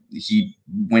 Like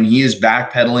when he is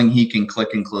backpedaling, he can click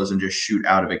and close and just shoot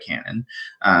out of a cannon.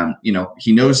 You know,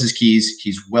 he knows his keys.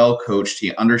 He's well coached.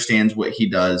 He understands what he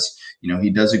does. You know,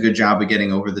 he does a good job of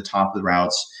getting over the top of the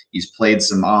routes. He's played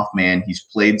some off man. He's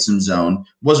played some zone.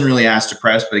 Wasn't really asked to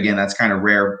press, but again, that's kind of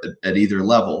rare at either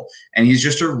level. And he's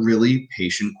just a really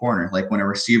patient corner. Like when a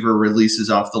receiver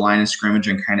releases off the line of scrimmage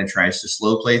and kind of tries to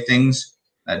slow play things,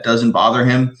 that doesn't bother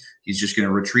him. He's just going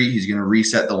to retreat. He's going to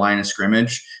reset the line of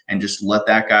scrimmage and just let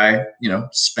that guy, you know,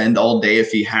 spend all day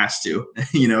if he has to,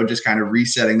 you know, just kind of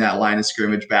resetting that line of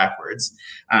scrimmage backwards.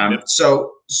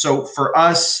 So for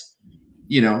us,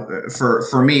 you know,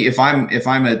 for me, if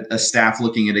I'm a staff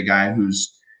looking at a guy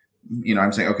who's, you know,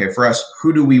 I'm saying, okay, for us,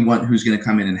 who do we want who's going to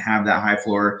come in and have that high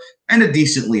floor and a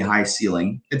decently high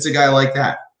ceiling? It's a guy like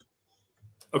that.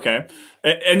 Okay.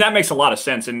 And that makes a lot of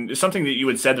sense. And something that you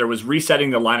had said there was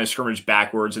resetting the line of scrimmage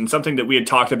backwards. And something that we had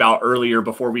talked about earlier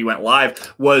before we went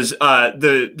live was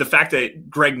the fact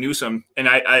that Greg Newsome, and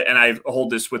I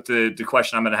hold this with the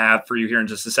question I'm going to have for you here in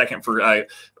just a second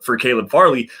for Caleb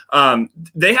Farley.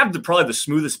 They have probably the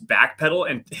smoothest back pedal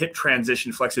and hip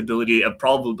transition flexibility of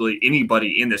probably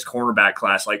anybody in this cornerback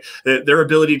class. Like their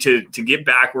ability to get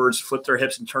backwards, flip their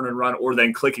hips and turn and run, or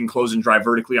then click and close and drive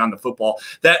vertically on the football.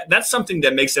 That's something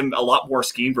that makes them a lot more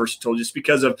scheme versatile just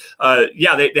because of,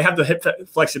 they have the hip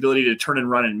flexibility to turn and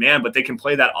run in man, but they can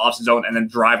play that off zone and then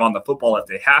drive on the football if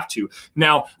they have to.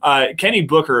 Now, Kenny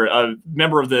Booker, a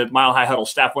member of the Mile High Huddle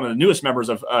staff, one of the newest members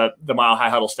of the Mile High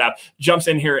Huddle staff, jumps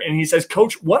in here and he says,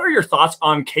 Coach, what are your thoughts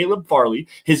on Caleb Farley,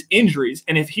 his injuries,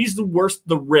 and if he's the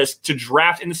risk to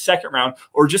draft in the second round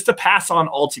or just to pass on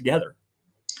altogether?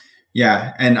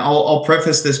 Yeah, and I'll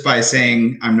preface this by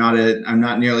saying I'm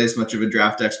not nearly as much of a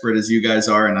draft expert as you guys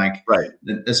are, and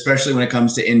especially when it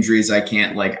comes to injuries, I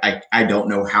can't I don't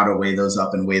know how to weigh those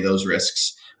up and weigh those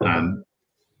risks.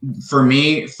 For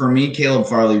me, Caleb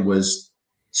Farley was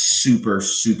super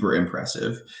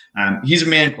impressive. He's a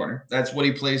man corner. That's what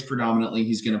he plays predominantly.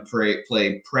 He's going to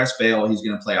play press bail. He's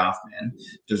going to play off man.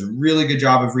 Does a really good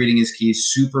job of reading his keys.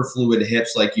 Super fluid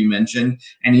hips, like you mentioned,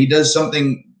 and he does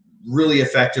something really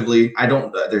effectively.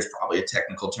 There's probably a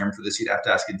technical term for this. You'd have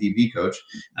to ask a DB coach,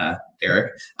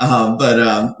 Erick.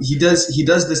 But he does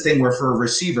this thing where for a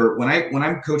receiver, when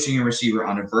I'm coaching a receiver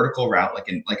on a vertical route,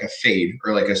 like a fade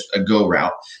or like a go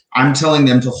route, I'm telling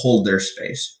them to hold their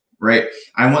space, right?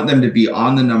 I want them to be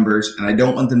on the numbers, and I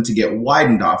don't want them to get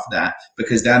widened off that,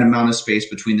 because that amount of space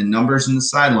between the numbers and the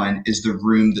sideline is the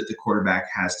room that the quarterback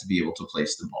has to be able to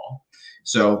place the ball.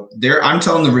 So I'm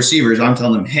telling the receivers, I'm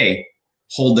telling them, hey,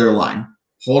 hold their line.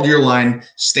 Hold your line.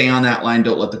 Stay on that line.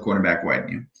 Don't let the cornerback widen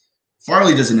you.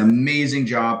 Farley does an amazing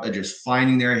job of just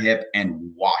finding their hip and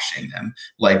washing them,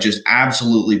 like just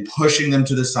absolutely pushing them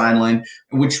to the sideline,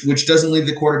 which doesn't leave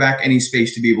the quarterback any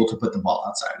space to be able to put the ball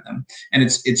outside of them. And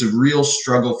it's a real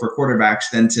struggle for quarterbacks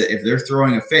then to, if they're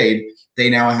throwing a fade, they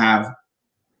now have,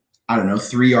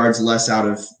 3 yards less out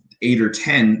of 8 or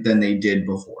 10 than they did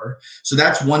before. So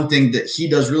that's one thing that he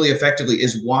does really effectively,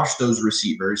 is wash those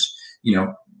receivers,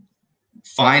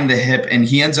 find the hip, and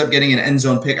he ends up getting an end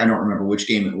zone pick. I don't remember which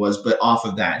game it was, but off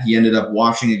of that, he ended up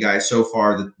washing a guy so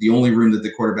far that the only room that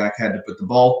the quarterback had to put the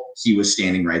ball, he was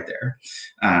standing right there.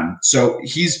 So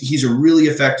he's a really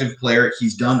effective player.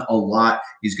 He's done a lot.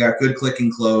 He's got good click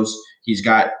and close. He's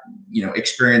got,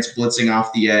 experience blitzing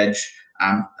off the edge.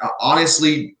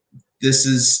 Honestly, this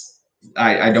is,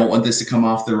 I don't want this to come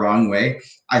off the wrong way.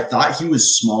 I thought he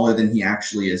was smaller than he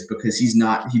actually is, because he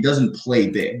doesn't play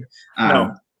big.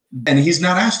 No. And he's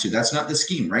not asked to. That's not the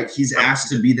scheme, right? He's asked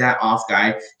to be that off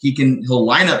guy. He'll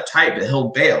line up tight, but he'll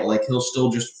bail. Like, he'll still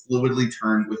just fluidly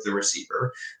turn with the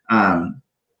receiver.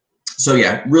 So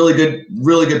yeah, really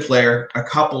good player. A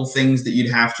couple things that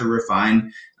you'd have to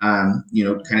refine, kind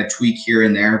of tweak here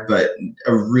and there, but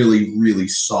a really, really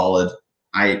solid.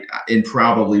 And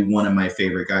probably one of my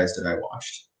favorite guys that I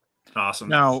watched. Awesome.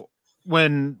 Now,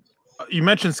 when you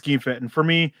mentioned scheme fit, and for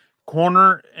me,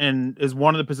 corner is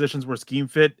one of the positions where scheme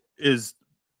fit is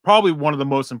probably one of the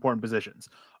most important positions.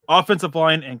 Offensive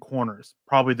line and corners,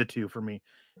 probably the two for me.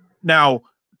 Now,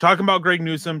 talking about Greg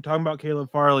Newsome, talking about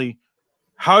Caleb Farley,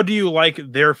 how do you like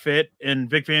their fit in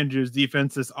Vic Fangio's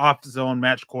defense, this off-zone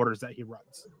match quarters that he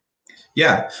runs?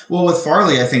 Yeah. Well, with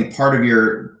Farley, I think part of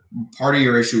your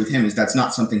issue with him is that's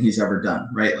not something he's ever done,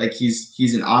 right? Like,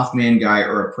 he's an off-man guy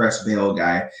or a press bail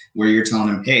guy where you're telling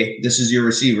him, hey, this is your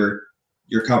receiver,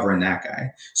 you're covering that guy.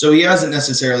 So he hasn't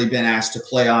necessarily been asked to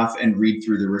play off and read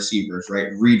through the receivers, right?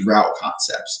 Read route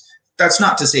concepts. That's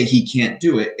not to say he can't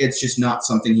do it. It's just not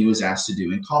something he was asked to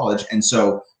do in college. And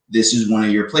so this is one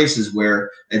of your places where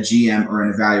a GM or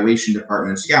an evaluation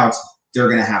department of scouts, they're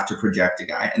going to have to project a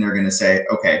guy, and they're going to say,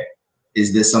 okay,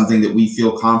 is this something that we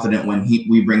feel confident when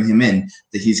we bring him in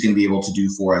that he's going to be able to do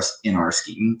for us in our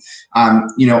scheme?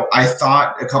 I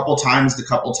thought the couple times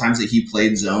that he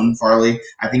played zone, Farley,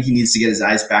 I think he needs to get his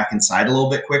eyes back inside a little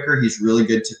bit quicker. He's really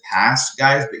good to pass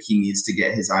guys, but he needs to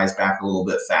get his eyes back a little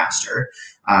bit faster.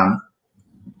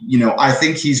 I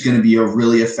think he's going to be a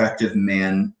really effective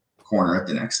man corner at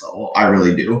the next level. I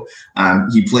really do.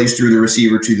 He plays through the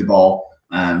receiver to the ball.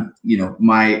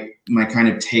 My kind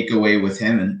of takeaway with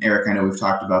him, and Eric, I know we've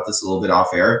talked about this a little bit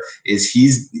off air, is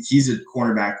he's a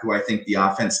cornerback who I think the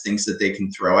offense thinks that they can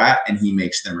throw at, and he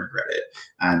makes them regret it.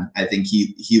 I think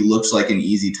he looks like an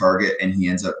easy target, and he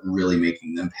ends up really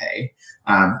making them pay.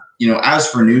 As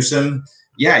for Newsome,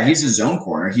 yeah, he's a zone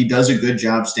corner. He does a good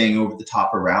job staying over the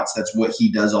top of routes. That's what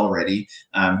he does already.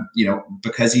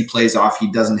 Because he plays off, he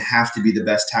doesn't have to be the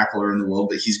best tackler in the world,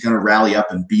 but he's going to rally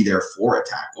up and be there for a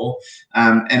tackle.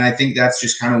 And I think that's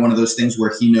just kind of one of those things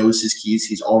where he knows his keys.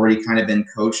 He's already kind of been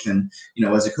coached. And,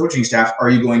 as a coaching staff, are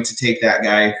you going to take that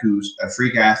guy who's a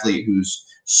freak athlete, who's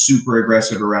super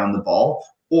aggressive around the ball?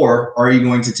 Or are you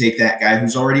going to take that guy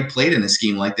who's already played in a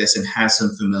scheme like this and has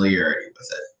some familiarity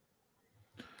with it?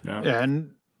 Yeah,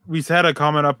 and we had a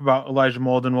comment up about Elijah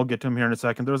Molden. We'll get to him here in a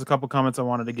second. There was a couple comments I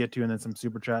wanted to get to, and then some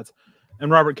super chats.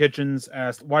 And Robert Kitchens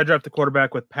asked, why draft the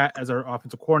quarterback with Pat as our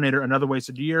offensive coordinator? Another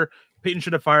wasted year. Peyton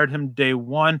should have fired him day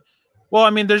one. Well, I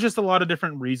mean, there's just a lot of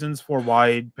different reasons for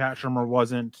why Pat Shurmur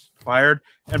wasn't fired.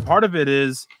 And part of it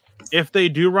is if they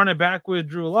do run it back with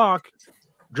Drew Lock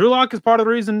is part of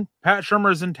the reason Pat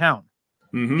Shurmur is in town.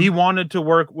 Mm-hmm. He wanted to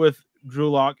work with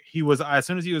Drew Lock. As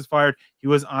soon as he was fired, he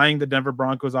was eyeing the Denver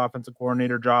Broncos offensive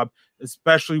coordinator job,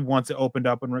 especially once it opened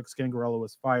up when Rick Scangarello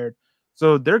was fired.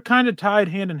 So they're kind of tied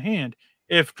hand in hand.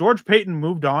 If George Paton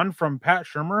moved on from Pat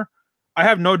Shurmur, I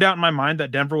have no doubt in my mind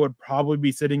that Denver would probably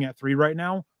be sitting at 3 right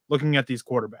now, looking at these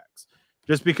quarterbacks,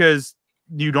 just because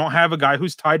you don't have a guy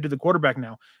who's tied to the quarterback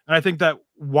now. And I think that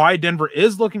why Denver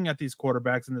is looking at these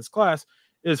quarterbacks in this class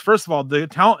is, first of all, the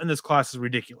talent in this class is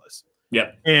ridiculous.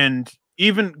 Yeah. And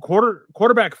even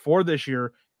quarterback 4 this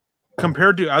year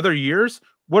compared to other years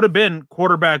would have been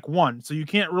quarterback 1. So you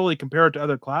can't really compare it to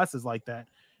other classes like that.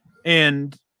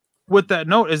 And with that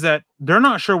note is that they're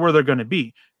not sure where they're going to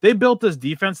be. They built this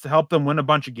defense to help them win a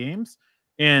bunch of games,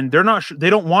 and they're not sure. They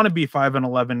don't want to be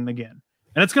 5-11 again.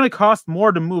 And it's going to cost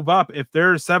more to move up if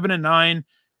they're 7-9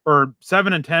 or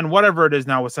 7-10, whatever it is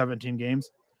now with 17 games.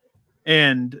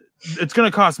 And it's going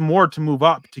to cost more to move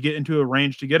up to get into a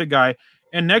range to get a guy.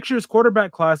 And next year's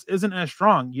quarterback class isn't as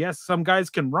strong. Yes, some guys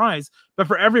can rise, but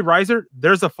for every riser,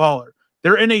 there's a faller.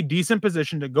 They're in a decent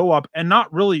position to go up and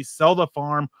not really sell the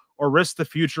farm or risk the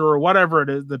future or whatever it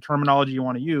is, the terminology you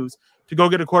want to use, to go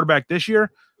get a quarterback this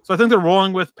year. So I think they're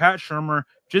rolling with Pat Shurmur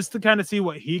just to kind of see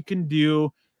what he can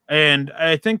do. And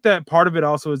I think that part of it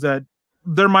also is that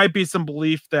there might be some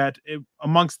belief that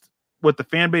with the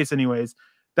fan base anyways,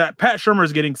 that Pat Shurmur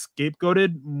is getting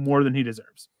scapegoated more than he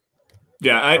deserves.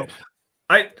 Yeah,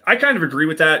 I kind of agree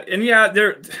with that. And yeah,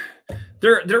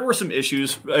 there were some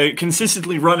issues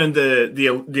consistently running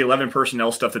the 11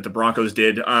 personnel stuff that the Broncos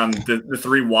did, the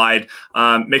 3 wide,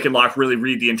 making Locke really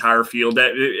read the entire field.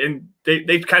 And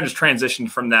they kind of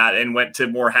transitioned from that and went to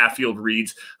more half field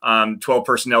reads, 12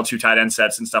 personnel, 2 tight end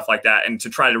sets and stuff like that, and to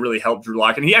try to really help Drew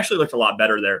Lock. And he actually looked a lot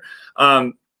better there.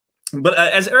 But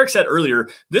as Eric said earlier,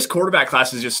 this quarterback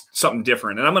class is just something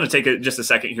different. And I'm going to take just a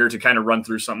second here to kind of run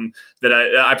through something that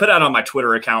I put out on my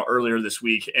Twitter account earlier this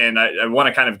week. And I want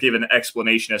to kind of give an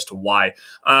explanation as to why.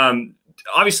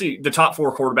 obviously the top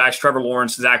 4 quarterbacks, Trevor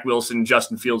Lawrence, Zach Wilson,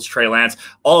 Justin Fields, Trey Lance,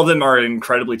 all of them are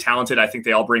incredibly talented. I think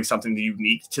they all bring something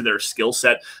unique to their skill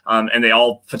set, and they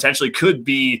all potentially could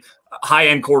be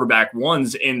high-end quarterback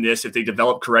ones in this if they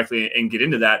develop correctly and get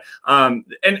into that. And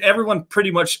everyone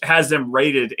pretty much has them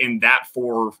rated in that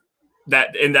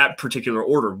in that particular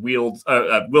order: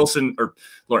 Wilson or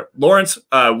Lawrence,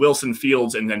 Wilson,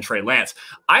 Fields, and then Trey Lance.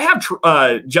 I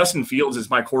have Justin Fields as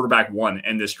my quarterback 1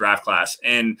 in this draft class,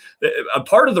 and a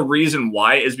part of the reason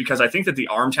why is because I think that the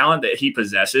arm talent that he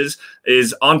possesses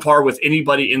is on par with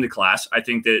anybody in the class. I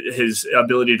think that his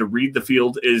ability to read the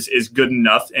field is good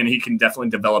enough, and he can definitely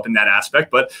develop in that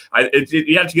aspect. But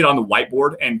you have to get on the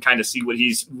whiteboard and kind of see what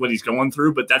he's going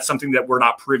through. But that's something that we're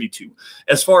not privy to.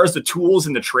 As far as the tools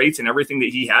and the traits and everything that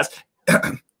he has.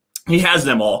 He has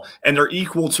them all, and they're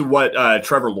equal to what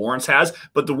Trevor Lawrence has.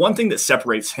 But the one thing that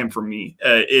separates him from me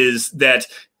is that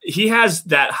he has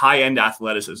that high-end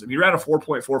athleticism. He ran a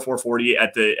 4.4440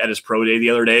 at his pro day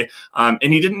the other day, and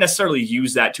he didn't necessarily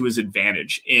use that to his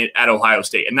advantage at Ohio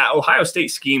State. And that Ohio State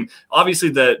scheme, obviously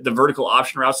the vertical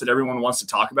option routes that everyone wants to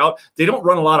talk about, they don't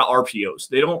run a lot of RPOs.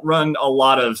 They don't run a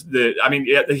lot of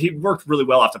he worked really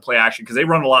well off the play action because they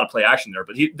run a lot of play action there,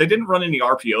 but they didn't run any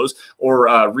RPOs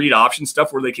or read option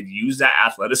stuff where they could use that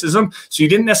athleticism. So you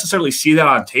didn't necessarily see that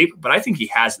on tape, but I think he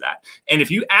has that. And if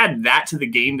you add that to the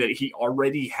game that he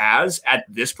already has at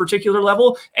this particular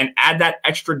level and add that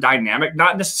extra dynamic,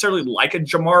 not necessarily like a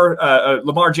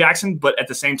Lamar Jackson, but at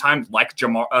the same time like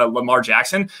Lamar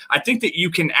Jackson, I think that you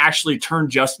can actually turn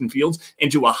Justin Fields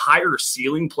into a higher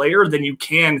ceiling player than you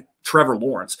can Trevor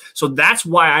Lawrence. So that's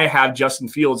why I have Justin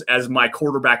Fields as my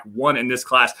quarterback 1 in this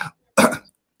class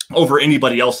over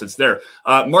anybody else that's there.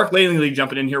 Mark Langley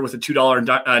jumping in here with a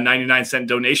 $2.99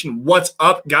 donation. What's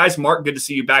up, guys? Mark, good to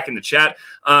see you back in the chat.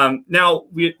 Now,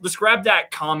 let's grab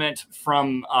that comment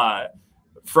from I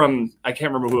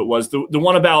can't remember who it was, the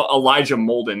one about Elijah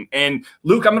Molden. And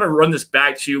Luke, I'm going to run this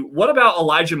back to you. What about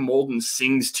Elijah Molden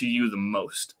sings to you the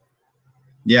most?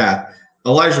 Yeah,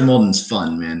 Elijah Molden's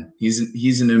fun, man.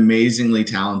 He's an amazingly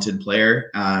talented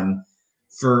player.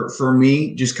 For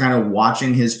me, just kind of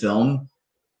watching his film,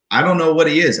 I don't know what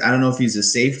he is. I don't know if he's a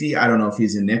safety. I don't know if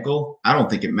he's a nickel. I don't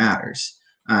think it matters.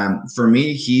 For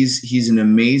me, he's an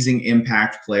amazing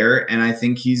impact player, and I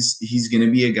think he's going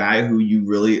to be a guy who you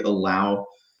really allow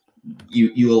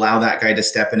that guy to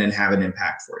step in and have an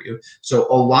impact for you. So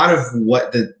a lot of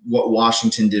what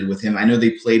Washington did with him, I know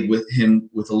they played with him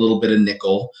with a little bit of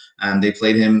nickel. They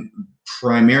played him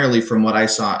primarily, from what I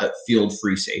saw, at field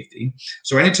free safety.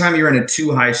 So anytime you're in a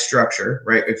 2-high structure,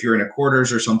 right, if you're in a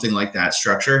quarters or something like that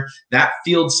structure, that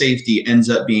field safety ends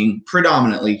up being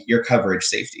predominantly your coverage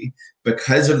safety.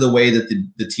 Because of the way that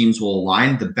the teams will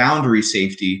align, the boundary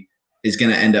safety is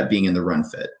going to end up being in the run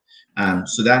fit.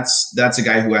 So that's a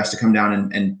guy who has to come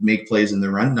down and make plays in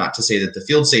the run. Not to say that the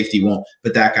field safety won't,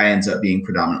 but that guy ends up being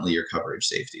predominantly your coverage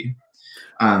safety.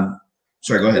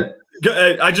 Sorry, go ahead.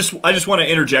 I just want to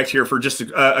interject here for just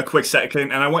a quick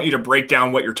second, and I want you to break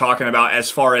down what you're talking about as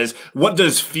far as what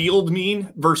does field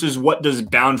mean versus what does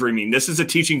boundary mean. This is a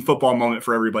teaching football moment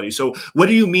for everybody. So what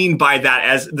do you mean by that,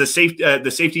 as the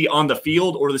safety on the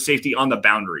field or the safety on the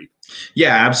boundary?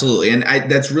 Yeah, absolutely. And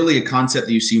that's really a concept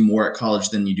that you see more at college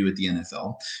than you do at the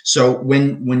NFL. So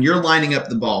when you're lining up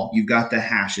the ball, you've got the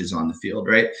hashes on the field,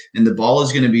 right? And the ball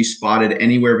is going to be spotted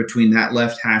anywhere between that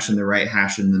left hash and the right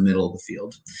hash in the middle of the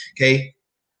field. Okay.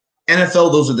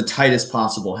 NFL, those are the tightest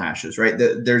possible hashes, right?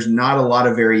 There's not a lot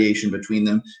of variation between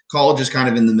them. College is kind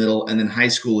of in the middle, and then high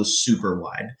school is super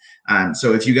wide.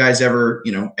 So if you guys ever,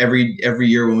 every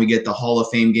year when we get the Hall of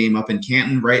Fame game up in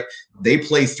Canton, right, they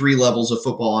play 3 levels of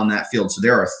football on that field. So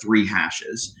there are 3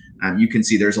 hashes. You can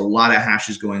see there's a lot of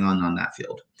hashes going on that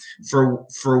field.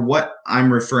 For what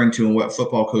I'm referring to and what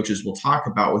football coaches will talk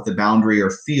about with the boundary or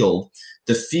field,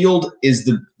 the field is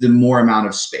the more amount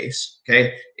of space.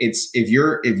 Okay, it's if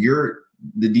you're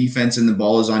the defense and the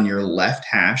ball is on your left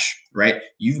hash, right,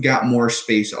 you've got more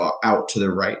space out to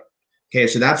the right. Okay,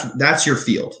 so that's your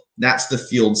field. That's the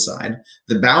field side.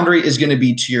 The boundary is going to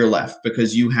be to your left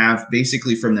because you have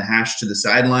basically from the hash to the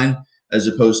sideline, as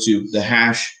opposed to the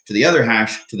hash to the other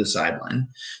hash to the sideline.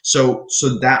 So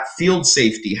that field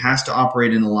safety has to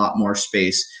operate in a lot more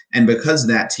space. And because of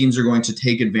that, teams are going to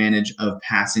take advantage of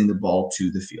passing the ball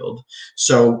to the field.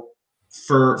 So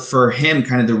for him,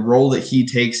 kind of the role that he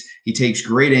takes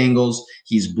great angles.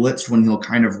 He's blitzed when he'll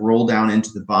kind of roll down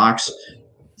into the box.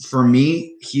 For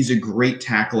me, he's a great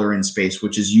tackler in space,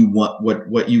 which is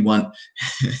what you want,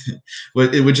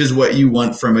 which is what you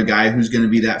want from a guy who's going to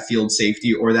be that field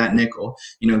safety or that nickel.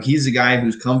 He's a guy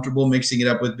who's comfortable mixing it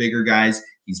up with bigger guys.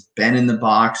 He's been in the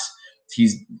box.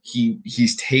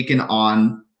 he's taken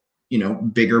on, you know,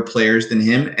 bigger players than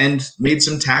him and made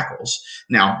some tackles.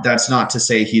 Now, that's not to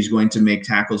say he's going to make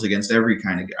tackles against every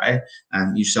kind of guy.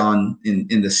 You saw in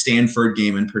the Stanford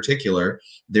game in particular,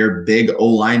 their big O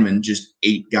lineman just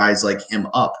ate guys like him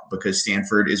up because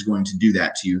Stanford is going to do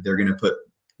that to you. They're going to put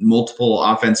multiple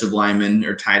offensive linemen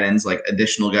or tight ends, like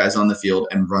additional guys on the field,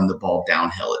 and run the ball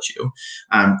downhill at you.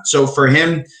 So for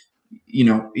him, you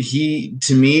know,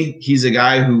 to me, he's a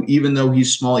guy who, even though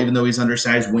he's small, even though he's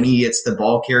undersized, when he hits the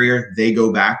ball carrier, they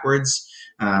go backwards.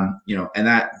 You know, and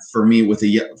that for me,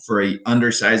 for a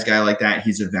undersized guy like that,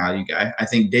 he's a value guy. I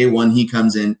think day one he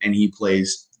comes in and he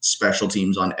plays special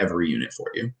teams on every unit for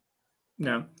you.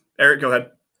 No, Eric, go ahead.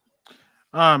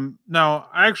 Now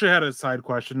I actually had a side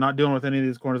question, not dealing with any of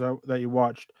these corners that you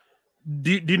watched.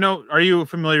 Do you know? Are you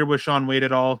familiar with Shaun Wade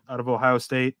at all, out of Ohio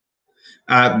State?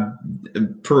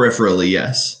 Peripherally,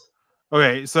 yes.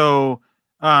 Okay, so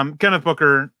Kenneth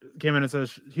Booker came in and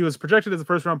says he was projected as a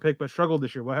first-round pick, but struggled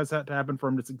this year. What has that to happen for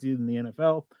him to succeed in the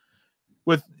NFL?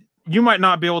 You might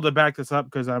not be able to back this up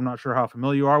because I'm not sure how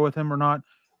familiar you are with him or not.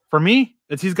 For me,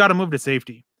 he's got to move to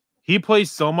safety. He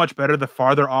plays so much better the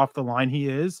farther off the line he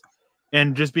is,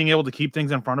 and just being able to keep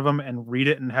things in front of him and read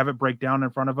it and have it break down in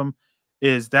front of him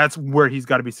that's where he's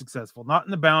got to be successful. Not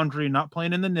in the boundary, not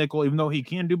playing in the nickel, even though he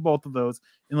can do both of those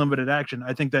in limited action.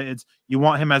 I think that you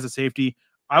want him as a safety.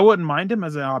 I wouldn't mind him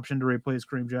as an option to replace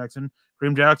Kareem Jackson.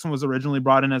 Kareem Jackson was originally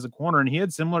brought in as a corner, and he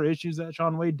had similar issues that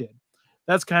Shaun Wade did.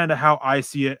 That's kind of how I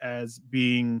see it as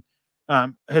being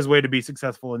his way to be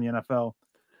successful in the NFL.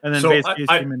 And then so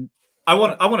I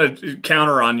want to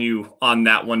counter on you on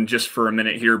that one just for a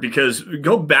minute here, because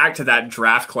go back to that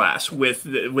draft class with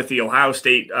the Ohio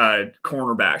State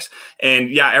cornerbacks, and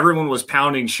yeah, everyone was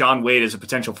pounding Shaun Wade as a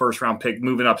potential first round pick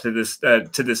moving up to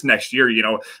this next year. You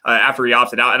know, after he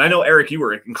opted out, and I know Eric, you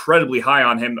were incredibly high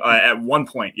on him at one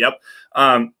point. Yep.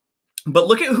 But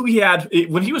look at who he had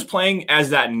when he was playing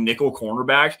as that nickel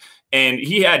cornerback. And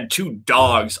he had two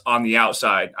dogs on the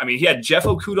outside. I mean, he had Jeff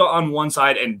Okudah on one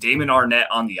side and Damon Arnett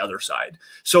on the other side.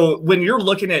 So when you're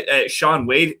looking at Shaun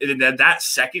Wade, that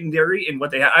secondary and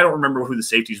what they had, I don't remember who the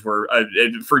safeties were.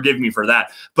 Forgive me for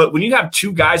that. But when you have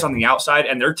two guys on the outside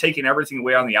and they're taking everything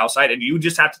away on the outside, and you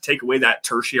just have to take away that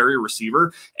tertiary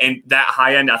receiver and that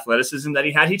high-end athleticism that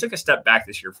he took a step back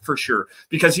this year for sure,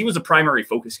 because he was a primary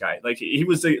focus guy. Like, he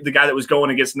was the guy that was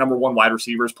going against number one wide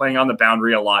receivers, playing on the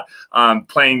boundary a lot,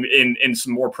 playing in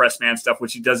some more press man stuff,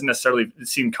 which he doesn't necessarily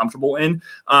seem comfortable in.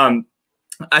 I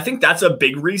think that's a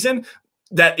big reason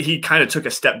that he kind of took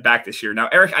a step back this year. Now,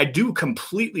 Eric, I do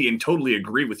completely and totally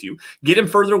agree with you. Get him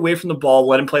further away from the ball,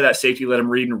 let him play that safety, let him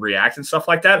read and react and stuff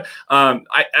like that. I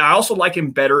also like him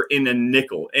better in a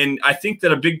nickel. And I think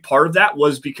that a big part of that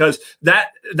was because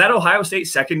that Ohio State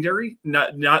secondary,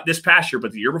 not this past year,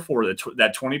 but the year before, that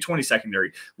 2020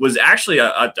 secondary was actually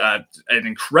an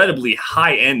incredibly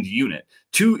high-end unit.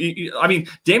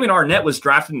 Damon Arnett was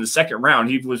drafted in the second round.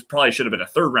 He probably should have been a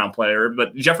third round player,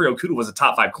 but Jeffrey Okudah was a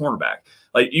top 5 cornerback.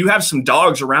 Like, you have some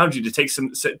dogs around you to take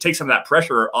some of that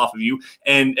pressure off of you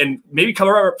and maybe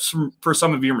cover up for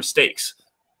some of your mistakes.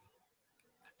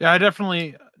 Yeah, I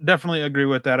definitely agree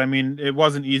with that. I mean, it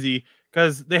wasn't easy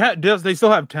because they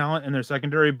still have talent in their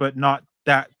secondary, but not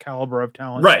that caliber of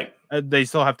talent. Right. They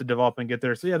still have to develop and get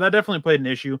there. So yeah, that definitely played an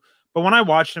issue. But when I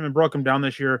watched him and broke him down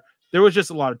this year, there was just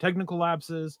a lot of technical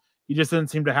lapses. He just didn't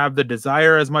seem to have the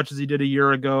desire as much as he did a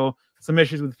year ago. Some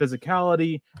issues with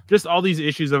physicality, just all these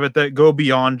issues of it that go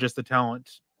beyond just the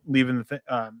talent leaving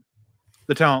the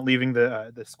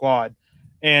squad.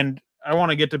 And I want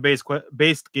to get to base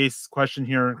Gase's question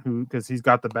here, because he's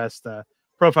got the best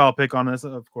profile pick on this,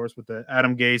 of course, with the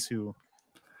Adam Gase, who,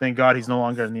 thank God, he's no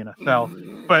longer in the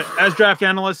NFL. But as draft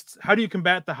analysts, how do you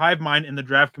combat the hive mind in the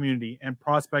draft community and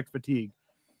prospect fatigue?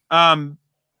 What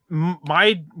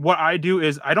I do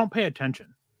is I don't pay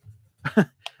attention.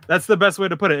 That's the best way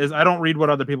to put it, is I don't read what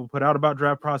other people put out about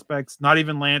draft prospects, not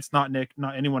even Lance, not Nick,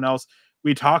 not anyone else.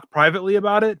 We talk privately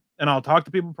about it, and I'll talk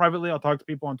to people privately. I'll talk to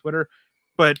people on Twitter.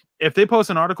 But if they post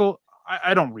an article,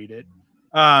 I don't read it.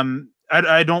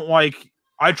 I don't like,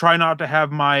 I try not to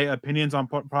have my opinions on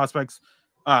prospects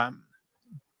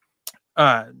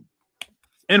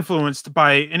influenced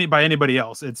by anybody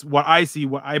else. It's what I see,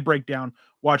 what I break down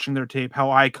watching their tape,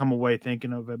 how I come away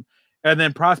thinking of him. And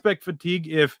then prospect fatigue,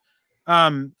 if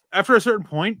after a certain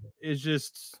point, I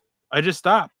just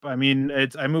stop. I mean,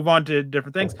 I move on to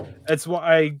different things. It's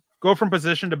why I go from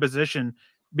position to position,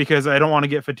 because I don't want to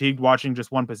get fatigued watching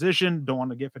just one position. Don't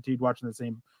want to get fatigued watching the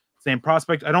same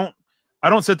prospect. I don't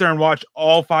sit there and watch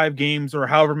all 5 games or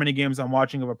however many games I'm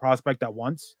watching of a prospect at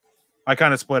once. I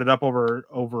kind of split it up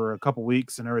over a couple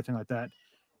weeks and everything like that.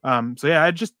 So yeah,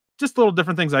 I just little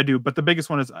different things I do, but the biggest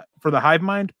one is for the hive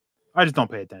mind. I just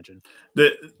don't pay attention.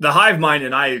 The hive mind,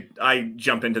 and I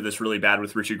jump into this really bad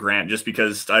with Richard Grant just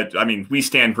because I mean we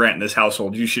stand Grant in this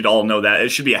household. You should all know that. It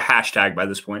should be a hashtag by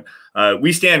this point.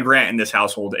 We stand Grant in this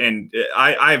household, and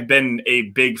I've been a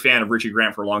big fan of Richard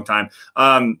Grant for a long time.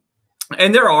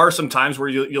 And there are some times where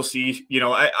you'll see, you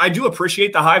know, I do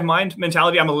appreciate the hive mind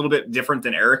mentality. I'm a little bit different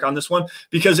than Eric on this one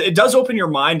because it does open your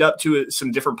mind up to some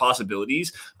different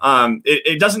possibilities.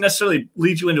 It doesn't necessarily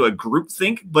lead you into a group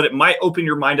think, but it might open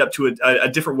your mind up to a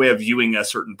different way of viewing a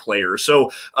certain player. So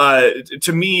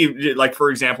to me, like, for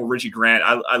example, Richie Grant,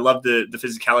 I love the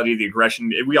physicality, the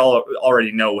aggression. We all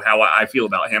already know how I feel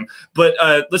about him. But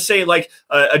let's say like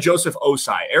a Joseph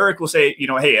Osai. Eric will say, you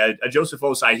know, hey, a Joseph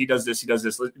Osai, he does this.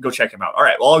 Let's go check him out. All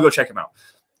right, well, I'll go check him out.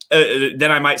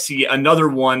 Then I might see another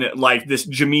one like this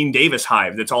Jamin Davis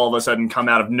hive that's all of a sudden come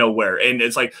out of nowhere. And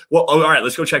it's like, well, all right,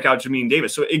 let's go check out Jamin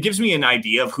Davis. So it gives me an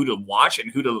idea of who to watch and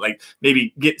who to like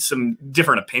maybe get some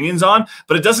different opinions on,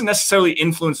 but it doesn't necessarily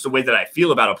influence the way that I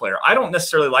feel about a player. I don't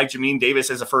necessarily like Jamin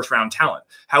Davis as a first-round talent.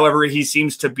 However, he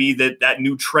seems to be that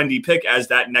new trendy pick as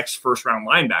that next first-round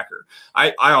linebacker.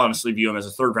 I honestly view him as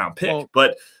a third-round pick,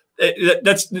 but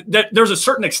there's a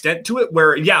certain extent to it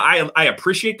where, yeah, I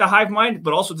appreciate the hive mind,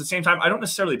 but also at the same time, I don't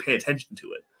necessarily pay attention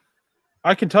to it.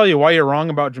 I can tell you why you're wrong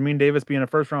about Jamin Davis being a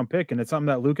first-round pick, and it's something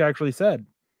that Luke actually said.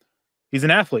 He's an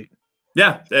athlete.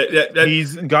 Yeah,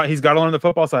 he's got to learn the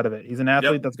football side of it. He's an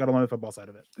athlete that's got to learn the football side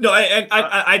of it. No,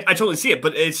 I totally see it,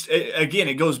 but again,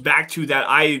 it goes back to that.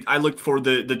 I look for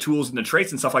the tools and the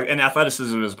traits and stuff like, and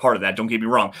athleticism is a part of that. Don't get me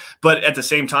wrong, but at the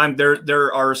same time,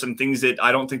 there are some things that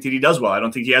I don't think that he does well. I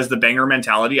don't think he has the banger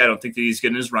mentality. I don't think that he's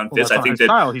good in his run fits. I think that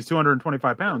style. He's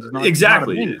 225 pounds.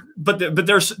 Exactly, but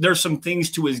there's some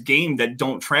things to his game that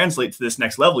don't translate to this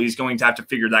next level. He's going to have to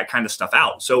figure that kind of stuff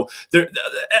out. So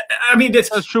I mean,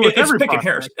 that's true with every picking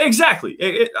hairs. Exactly.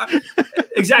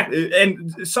 Exactly.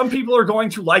 And some people are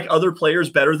going to like other players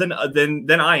better than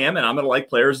I am, and I'm going to like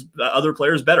other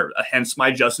players better. Hence my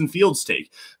Justin Fields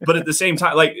take. But at the same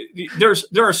time, like there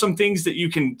are some things that you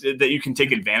can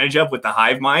take advantage of with the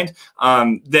hive mind,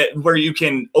 that where you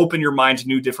can open your mind to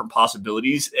new different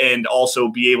possibilities and also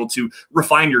be able to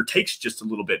refine your takes just a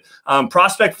little bit.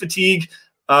 Prospect fatigue.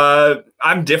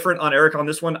 I'm different on Eric on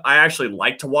this one. I actually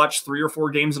like to watch 3 or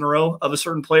 4 games in a row of a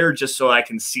certain player just so I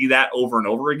can see that over and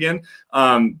over again.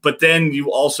 But then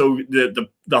you also, the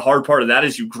hard part of that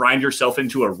is you grind yourself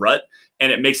into a rut,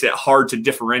 and it makes it hard to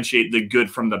differentiate the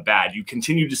good from the bad. You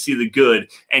continue to see the good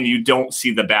and you don't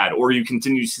see the bad, or you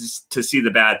continue to see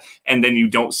the bad and then you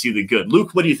don't see the good.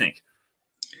 Luke, what do you think?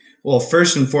 Well,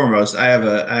 first and foremost, I have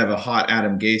a hot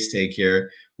Adam Gase take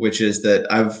here, which is that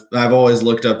I've always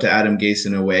looked up to Adam Gase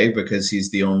in a way because he's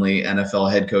the only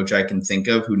NFL head coach I can think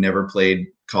of who never played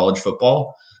college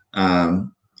football.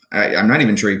 I'm not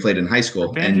even sure he played in high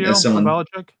school. Fangio, and as someone,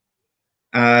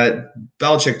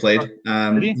 Belichick played.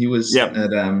 He was at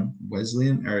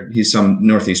Wesleyan, or he's some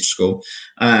Northeast school.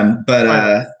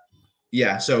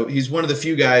 Yeah, so he's one of the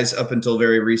few guys up until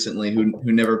very recently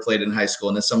who never played in high school,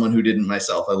 and as someone who didn't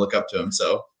myself, I look up to him.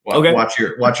 So watch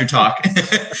your talk.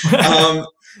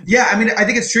 Yeah, I mean, I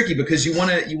think it's tricky because you want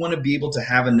to be able to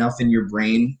have enough in your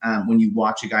brain when you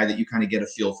watch a guy that you kind of get a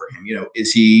feel for him. You know,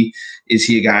 is he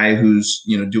a guy who's,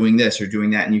 you know, doing this or doing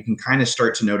that, and you can kind of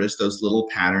start to notice those little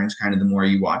patterns kind of the more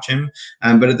you watch him.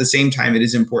 But at the same time, it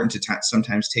is important to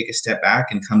sometimes take a step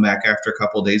back and come back after a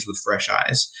couple of days with fresh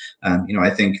eyes. You know,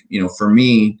 I think, you know, for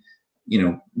me, you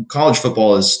know, college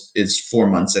football is 4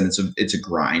 months and it's a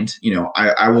grind. You know,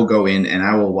 I will go in and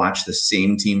I will watch the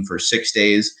same team for 6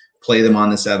 days, play them on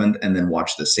the 7th, and then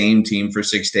watch the same team for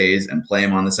 6 days and play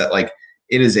them on the 7th. Like,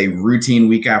 it is a routine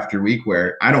week after week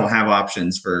where I don't have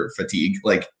options for fatigue.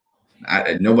 Like,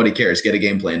 nobody cares. Get a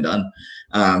game plan done.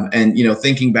 And, you know,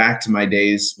 thinking back to my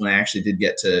days when I actually did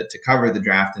get to cover the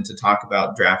draft and to talk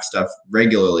about draft stuff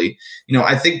regularly, you know,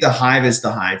 I think the hive is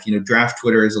the hive. You know, draft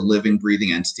Twitter is a living,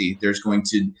 breathing entity. There's going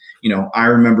to, you know, I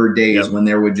remember days when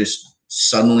there would just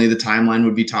suddenly the timeline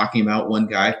would be talking about one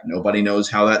guy. Nobody knows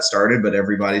how that started, but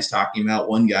everybody's talking about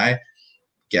one guy.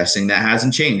 Guessing that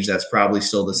hasn't changed. That's probably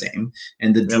still the same.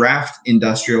 And the draft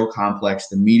industrial complex,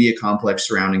 the media complex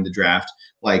surrounding the draft,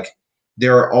 like,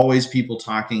 there are always people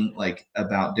talking like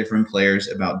about different players,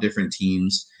 about different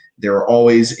teams. There are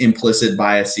always implicit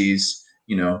biases.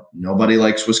 You know, nobody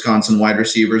likes Wisconsin wide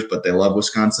receivers, but they love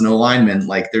Wisconsin O-linemen.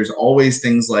 Like, there's always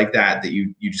things like that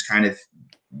you just kind of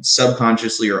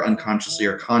subconsciously or unconsciously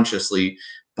or consciously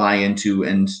buy into,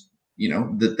 and you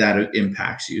know that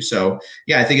impacts you. So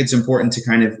yeah, I think it's important to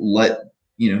kind of let,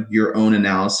 you know, your own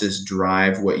analysis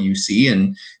drive what you see.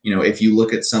 And you know, if you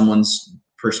look at someone's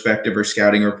perspective or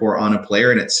scouting report on a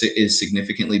player and it is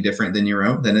significantly different than your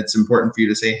own, then it's important for you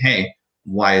to say, hey,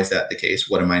 why is that the case?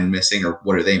 What am I missing, or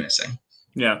what are they missing?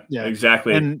 Yeah,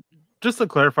 exactly. And just to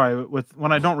clarify, with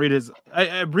when I don't read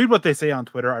I read what they say on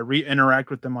Twitter. I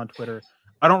interact with them on Twitter.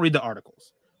 I don't read the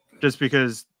articles, just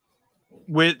because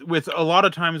with a lot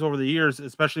of times over the years,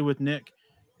 especially with Nick,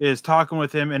 is talking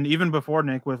with him, and even before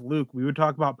Nick with Luke, we would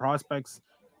talk about prospects,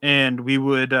 and we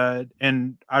would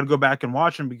and I'd go back and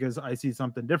watch them because I see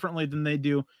something differently than they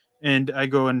do, and I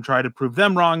go and try to prove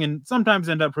them wrong, and sometimes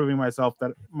end up proving myself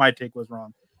that my take was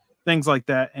wrong, things like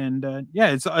that. And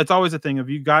it's always a thing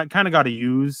of you kind of got to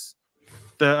use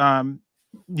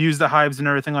the hives and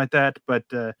everything like that, but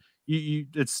you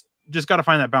it's just got to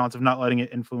find that balance of not letting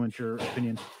it influence your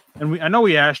opinion. And I know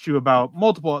we asked you about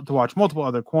to watch multiple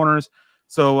other corners.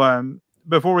 So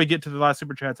before we get to the last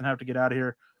super chats and have to get out of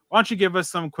here, why don't you give us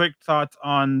some quick thoughts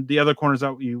on the other corners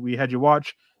that we had you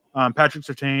watch? Patrick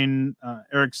Surtain,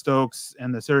 Eric Stokes,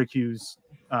 and the Syracuse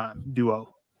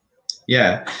duo.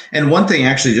 Yeah. And one thing,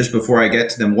 actually, just before I get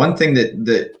to them, one thing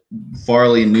that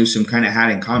Farley and Newsome kind of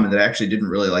had in common that I actually didn't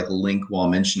really link while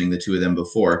mentioning the two of them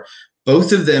before,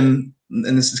 both of them,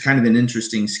 and this is kind of an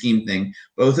interesting scheme thing,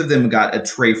 both of them got a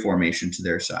tray formation to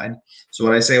their side. So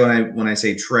what I say when I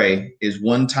say tray is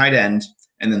one tight end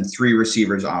and then three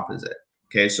receivers opposite.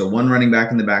 Okay, so one running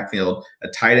back in the backfield, a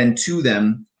tight end to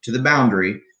them to the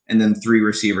boundary, and then three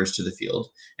receivers to the field.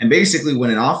 And basically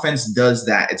when an offense does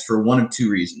that, it's for one of two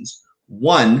reasons.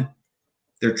 One,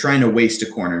 they're trying to waste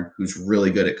a corner who's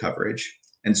really good at coverage.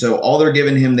 And so all they're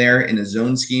giving him there in a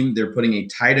zone scheme, they're putting a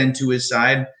tight end to his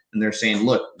side, and they're saying,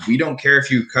 look, we don't care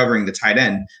if you're covering the tight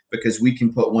end because we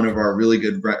can put one of our really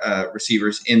good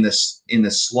receivers in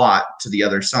the slot to the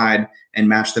other side and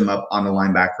match them up on a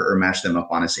linebacker or match them up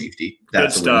on a safety.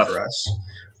 That's a win for us.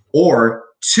 Or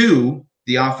two,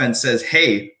 the offense says,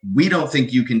 hey, we don't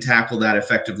think you can tackle that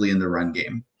effectively in the run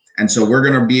game. And so we're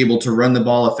going to be able to run the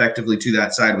ball effectively to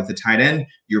that side with the tight end.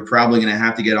 You're probably going to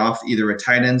have to get off either a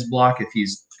tight end's block if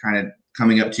he's kind of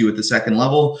coming up to you at the second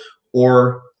level,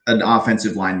 or an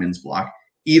offensive lineman's block.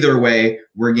 Either way,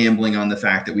 we're gambling on the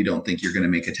fact that we don't think you're going to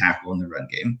make a tackle in the run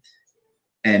game.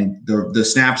 And the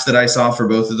snaps that I saw for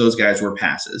both of those guys were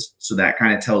passes. So that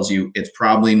kind of tells you it's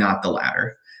probably not the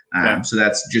latter. So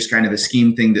that's just kind of a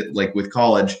scheme thing that, like with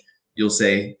college, you'll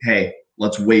say, hey,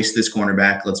 let's waste this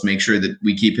cornerback. Let's make sure that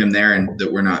we keep him there and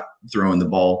that we're not throwing the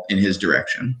ball in his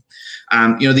direction.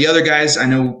 The other guys, I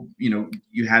know,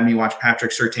 you had me watch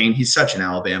Patrick Surtain. He's such an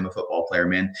Alabama football player,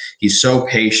 man. He's so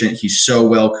patient. He's so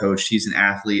well coached. He's an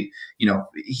athlete.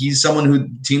 He's someone who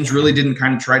teams really didn't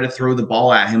kind of try to throw the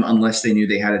ball at him unless they knew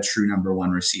they had a true number one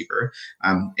receiver.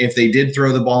 If they did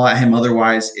throw the ball at him,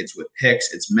 otherwise it's with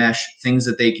picks, it's mesh, things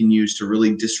that they can use to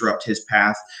really disrupt his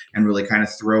path and really kind of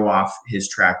throw off his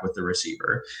track with the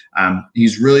receiver.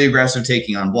 He's really aggressive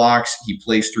taking on blocks. He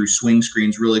plays through swing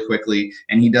screens really quickly,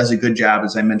 and he does a good job,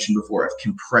 as I mentioned before, of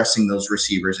compressing those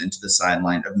receivers into the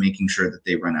sideline, of making sure that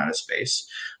they run out of space.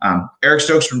 Eric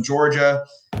Stokes from Georgia,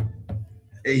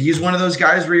 he's one of those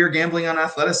guys where you're gambling on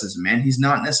athleticism, man. He's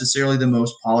not necessarily the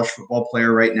most polished football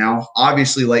player right now.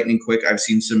 Obviously lightning quick. I've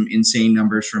seen some insane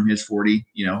numbers from his 40.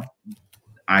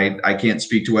 I can't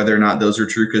speak to whether or not those are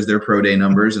true because they're pro day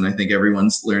numbers, and I think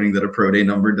everyone's learning that a pro day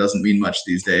number doesn't mean much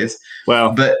these days.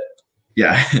 Well, but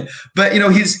yeah, but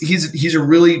he's a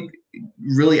really,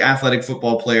 really athletic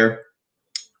football player.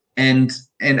 And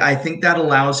I think that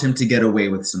allows him to get away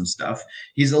with some stuff.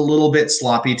 He's a little bit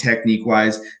sloppy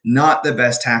technique-wise, not the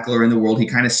best tackler in the world. He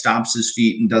kind of stops his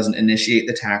feet and doesn't initiate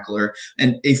the tackler.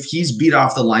 And if he's beat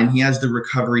off the line, he has the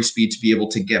recovery speed to be able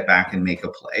to get back and make a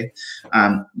play.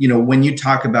 When you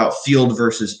talk about field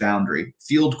versus boundary,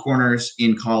 field corners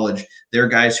in college, they're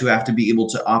guys who have to be able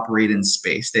to operate in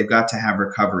space. They've got to have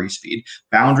recovery speed.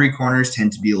 Boundary corners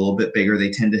tend to be a little bit bigger.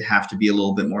 They tend to have to be a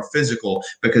little bit more physical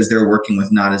because they're working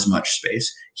with not as much space.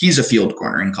 He's a field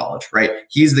corner in college, right?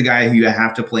 He's the guy who you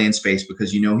have to play in space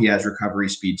because he has recovery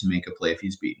speed to make a play if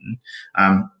he's beaten.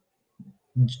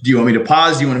 Do you want me to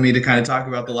pause? Do you want me to kind of talk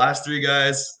about the last three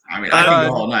guys? I mean, I can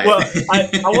go all night. Well,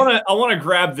 I want to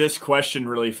grab this question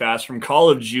really fast from Call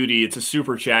of Judy. It's a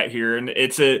super chat here, and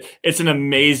it's an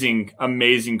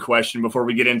amazing question before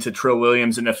we get into Trill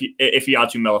Williams and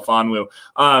Ifeatu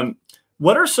Melifonwu.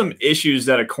 What are some issues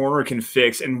that a corner can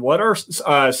fix, and what are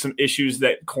some issues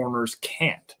that corners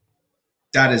can't?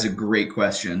 That is a great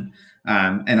question.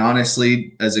 And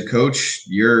honestly, as a coach,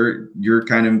 you're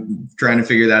kind of trying to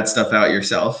figure that stuff out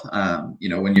yourself,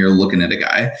 when you're looking at a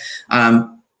guy.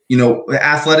 you know,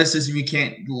 athleticism, you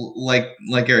can't,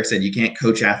 like Eric said, you can't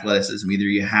coach athleticism. Either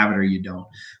you have it or you don't.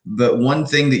 But one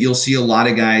thing that you'll see a lot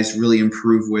of guys really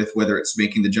improve with, whether it's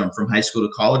making the jump from high school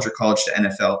to college or college to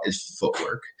NFL, is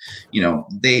footwork. You know,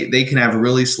 they can have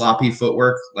really sloppy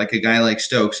footwork, like a guy like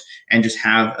Stokes, and just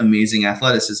have amazing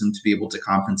athleticism to be able to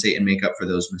compensate and make up for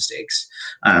those mistakes.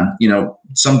 You know,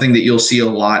 something that you'll see a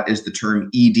lot is the term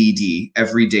EDD,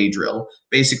 everyday drill.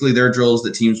 Basically, they're drills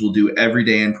that teams will do every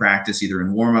day in practice, either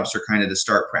in warmups or kind of to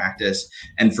start practice.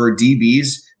 And for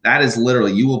DBs, that is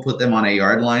literally, you will put them on a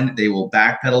yard line. They will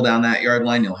backpedal down that yard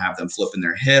line. You'll have them flipping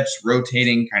their hips,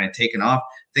 rotating, kind of taking off,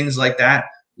 things like that.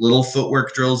 Little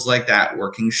footwork drills like that,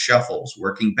 working shuffles,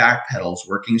 working back pedals,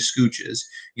 working scooches.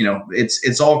 You know,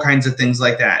 it's all kinds of things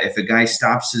like that. If a guy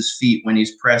stops his feet when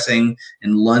he's pressing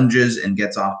and lunges and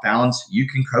gets off balance, you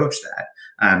can coach that.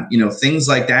 You know, things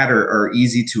like that are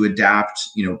easy to adapt,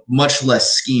 you know, much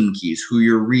less scheme keys, who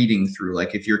you're reading through.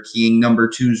 Like if you're keying number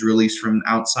 2's release from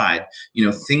outside, you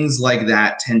know, things like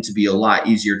that tend to be a lot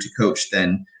easier to coach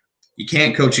than, you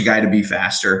can't coach a guy to be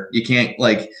faster. You can't,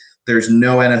 like, there's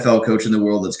no NFL coach in the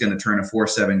world that's going to turn a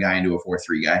 4.7 guy into a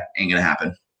 4.3 guy. Ain't going to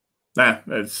happen.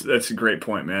 That's a great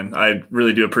point, man. I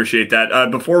really do appreciate that.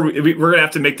 Before we're going to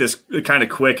have to make this kind of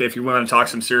quick if you want to talk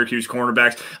some Syracuse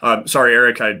cornerbacks. Sorry,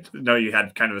 Eric, I know you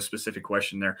had kind of a specific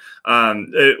question there.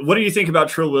 What do you think about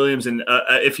Trill Williams and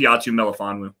Ifeatu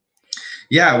Melifonwu?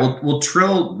 Yeah, well,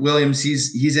 Trill Williams,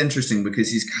 he's interesting because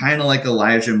he's kind of like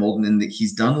Elijah Molden in that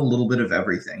he's done a little bit of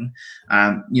everything.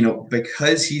 You know,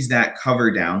 because he's that cover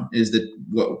down is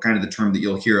what kind of the term that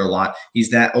you'll hear a lot. He's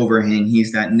that overhang.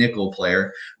 He's that nickel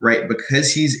player, right?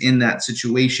 Because he's in that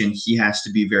situation, he has to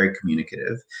be very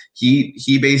communicative.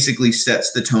 He basically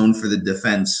sets the tone for the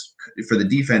defense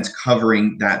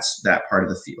covering that part of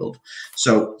the field.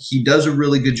 So he does a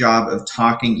really good job of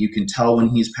talking. You can tell when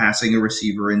he's passing a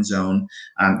receiver in zone.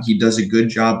 He does a good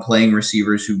job playing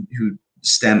receivers who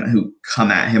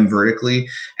come at him vertically.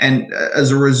 And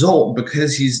as a result,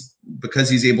 because he's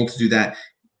able to do that,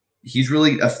 he's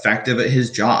really effective at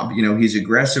his job. You know, he's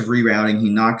aggressive rerouting. He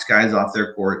knocks guys off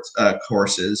their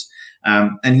courses.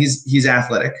 And he's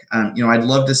athletic. You know, I'd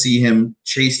love to see him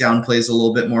chase down plays a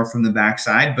little bit more from the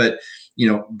backside, but you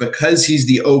know, because he's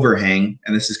the overhang,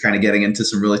 and this is kind of getting into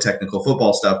some really technical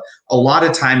football stuff, a lot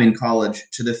of time in college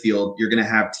to the field, you're going to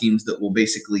have teams that will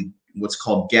basically what's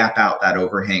called gap out that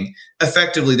overhang.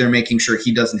 Effectively, they're making sure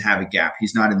he doesn't have a gap.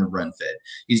 He's not in the run fit.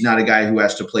 He's not a guy who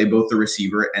has to play both the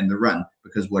receiver and the run,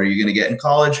 because what are you going to get in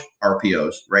college?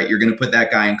 RPOs, right? You're going to put that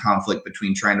guy in conflict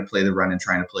between trying to play the run and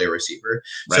trying to play a receiver.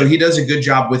 Right. So he does a good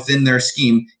job within their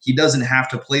scheme. He doesn't have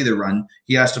to play the run.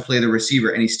 He has to play the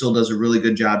receiver, and he still does a really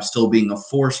good job still being a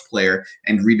force player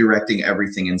and redirecting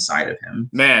everything inside of him.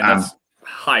 Man, that's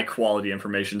high quality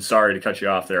information. Sorry to cut you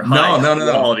off there. No.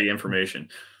 Quality information.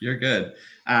 You're good.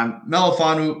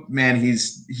 Melifonwu, man,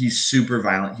 he's super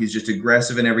violent. He's just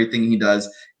aggressive in everything he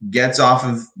does. Gets off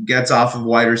of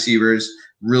wide receivers,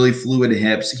 really fluid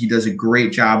hips. He does a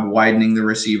great job widening the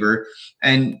receiver.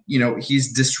 And, you know,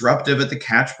 he's disruptive at the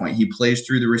catch point. He plays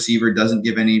through the receiver, doesn't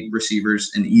give any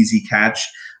receivers an easy catch.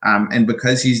 And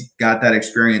because he's got that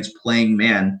experience playing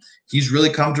man, he's really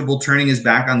comfortable turning his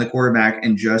back on the quarterback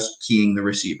and just keying the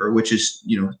receiver, which is,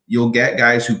 you know, you'll get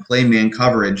guys who play man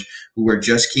coverage who are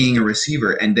just keying a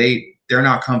receiver, and they're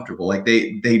not comfortable. Like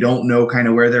they don't know kind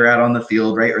of where they're at on the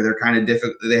field, right? Or they're kind of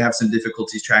they have some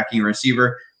difficulties tracking a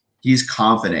receiver. He's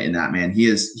confident in that, man. He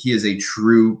is a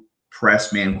true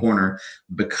press man corner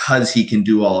because he can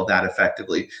do all of that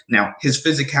effectively. Now, his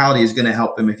physicality is going to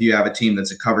help him if you have a team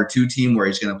that's a cover 2 team where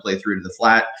he's going to play through to the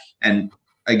flat. And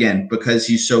again, because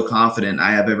he's so confident,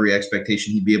 I have every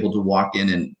expectation he'd be able to walk in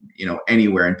and, you know,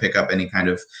 anywhere and pick up any kind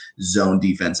of zone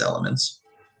defense elements.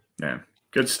 Yeah,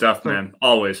 good stuff, man.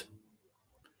 Always.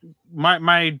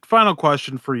 My final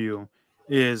question for you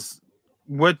is,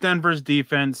 with Denver's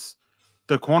defense,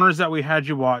 the corners that we had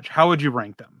you watch, how would you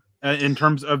rank them in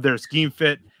terms of their scheme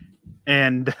fit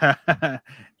and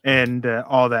and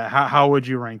all that? How would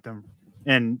you rank them?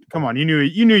 And come on, you knew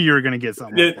you were going to get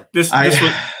something. This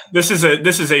is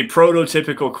a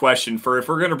prototypical question for if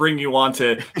we're going to bring you on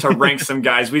to rank some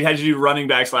guys. We had you do running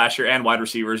backs last year and wide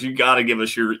receivers. You got to give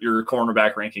us your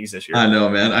cornerback rankings this year. I know,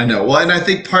 man. I know. Well, and I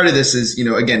think part of this is, you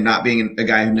know, again, not being a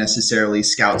guy who necessarily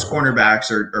scouts cornerbacks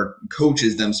or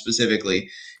coaches them specifically.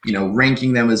 You know,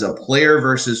 ranking them as a player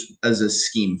versus as a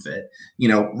scheme fit. You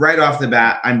know, right off the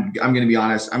bat, I'm going to be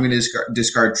honest. I'm going to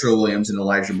discard Trill Williams and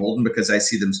Elijah Molden because I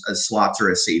see them as slots or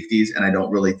as safeties, and I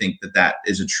don't really think that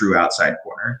is a true outside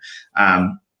corner.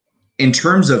 in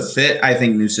terms of fit, I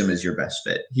think Newsome is your best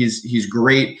fit. He's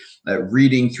great at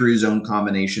reading through zone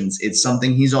combinations. It's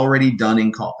something he's already done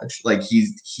in college. Like he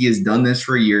has done this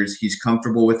for years. He's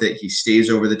comfortable with it. He stays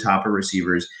over the top of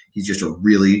receivers. He's just a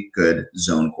really good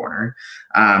zone corner.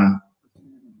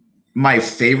 My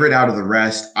favorite out of the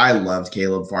rest, I loved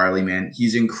Caleb Farley, man.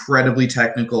 He's incredibly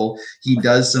technical. He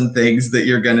does some things that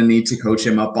you're going to need to coach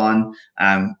him up on.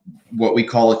 What we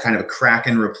call a kind of a crack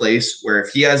and replace, where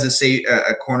if he has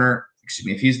a corner,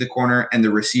 if he's the corner and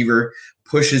the receiver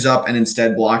pushes up and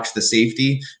instead blocks the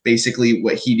safety, basically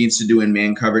what he needs to do in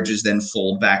man coverage is then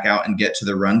fold back out and get to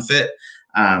the run fit.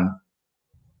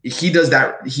 He does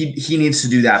that. He needs to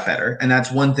do that better. And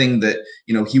that's one thing that,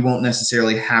 he won't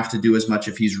necessarily have to do as much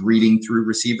if he's reading through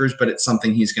receivers, but it's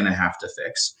something he's going to have to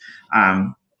fix.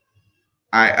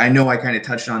 I know I kind of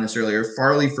touched on this earlier.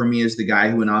 Farley, for me, is the guy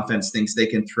who an offense thinks they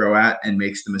can throw at and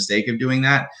makes the mistake of doing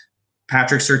that.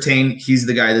 Patrick Surtain, he's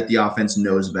the guy that the offense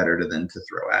knows better than to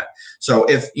throw at. So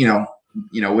if,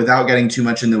 without getting too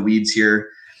much in the weeds here,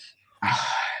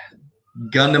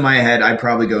 gun to my head, I'd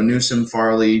probably go Newsome,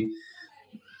 Farley,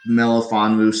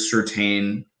 Melifonwu,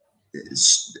 Surtain.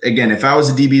 Again, if I was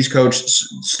a DB's coach,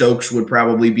 Stokes would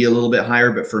probably be a little bit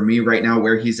higher. But for me right now,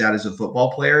 where he's at as a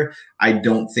football player, I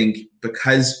don't think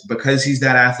because he's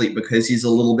that athlete, because he's a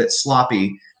little bit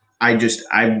sloppy, I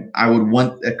would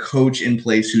want a coach in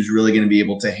place who's really going to be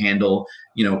able to handle,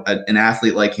 an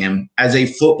athlete like him. As a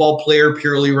football player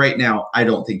purely right now, I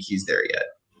don't think he's there yet.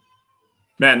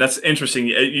 Man, that's interesting.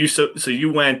 So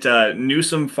you went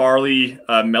Newsome, Farley,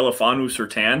 Melifonwu,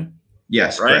 Surtain.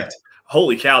 Yes, right? Correct.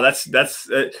 Holy cow, that's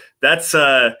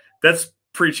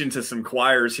preaching to some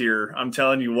choirs here. I'm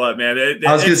telling you what, man.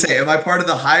 I was gonna say, am I part of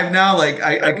the hive now? Like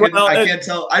I can't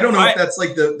tell. I don't know if that's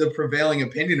like the prevailing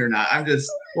opinion or not.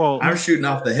 I'm shooting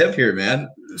off the hip here, man.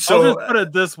 So I'll just put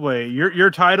it this way: your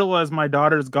title as my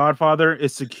daughter's godfather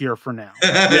is secure for now.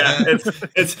 Yeah,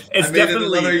 it's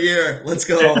definitely another year. Let's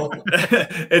go.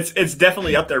 It's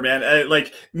definitely up there, man.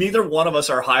 Like neither one of us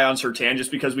are high on Surtain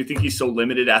just because we think he's so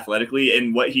limited athletically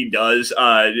in what he does.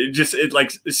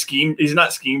 Scheme. He's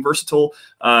not scheme versatile.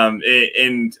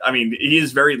 And I mean, he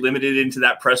is very limited into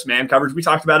that press man coverage. We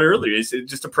talked about it earlier. It's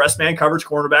just a press man coverage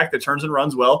cornerback that turns and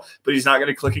runs well, but he's not going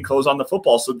to click and close on the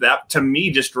football. So that to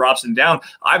me just drops him down.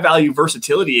 I value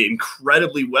versatility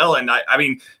incredibly well. And I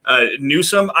mean,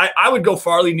 Newsome, I would go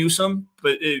Farley Newsome,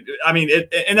 but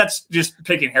and that's just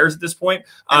picking hairs at this point.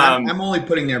 I'm only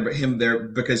putting him there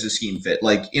because of scheme fit.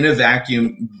 Like in a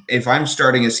vacuum, if I'm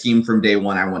starting a scheme from day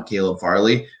one, I want Caleb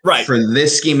Farley. Right. For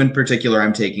this scheme in particular,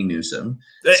 I'm taking Newsome.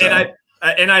 So.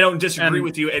 And I don't disagree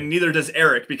with you, and neither does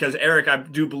Erick, because Erick, I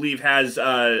do believe, has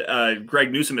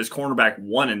Greg Newsome as cornerback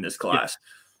 1 in this class. Yeah.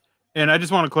 And I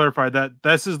just want to clarify that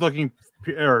this is looking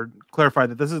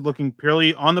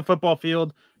purely on the football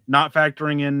field, not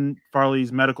factoring in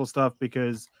Farley's medical stuff,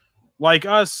 because like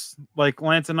us, like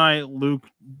Lance and I, Luke,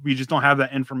 we just don't have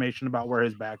that information about where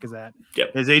his back is at.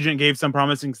 Yep. His agent gave some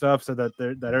promising stuff so that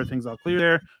everything's all clear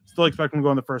there. Still expect him to go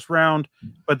in the first round,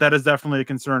 but that is definitely a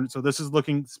concern. So this is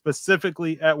looking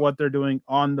specifically at what they're doing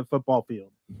on the football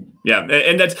field. Yeah,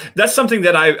 and that's something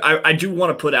that I do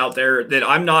want to put out there, that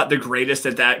I'm not the greatest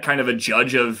at that kind of a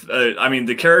judge of.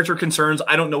 The character concerns,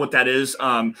 I don't know what that is.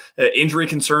 Injury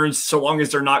concerns, so long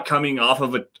as they're not coming off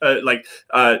of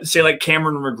say like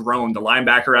Cameron McGrone, the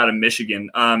linebacker out of Michigan,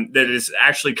 that is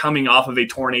actually coming off of a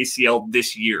torn ACL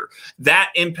this year.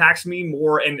 That impacts me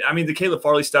more. And I mean, the Caleb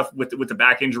Farley stuff with the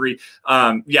back injury,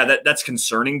 that's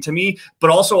concerning to me. But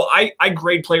also, I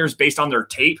grade players based on their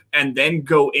tape and then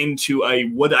go into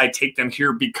would I take them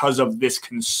here because of this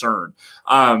concern?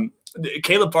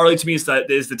 Caleb Farley to me is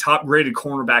the top graded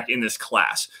cornerback in this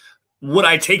class. Would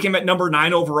I take him at number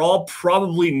 9 overall?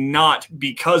 Probably not,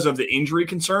 because of the injury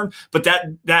concern, but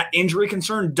that injury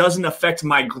concern doesn't affect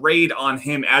my grade on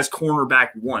him as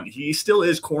cornerback 1. He still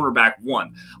is cornerback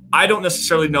 1. I don't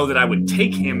necessarily know that I would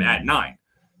take him at 9.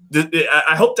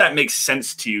 I hope that makes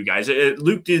sense to you guys.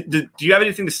 Luke, do you have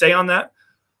anything to say on that?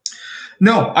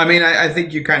 No, I mean, I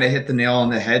think you kind of hit the nail on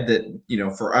the head that,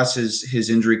 for us, his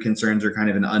injury concerns are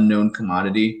kind of an unknown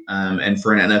commodity. And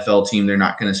for an NFL team, they're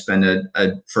not going to spend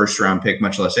a first round pick,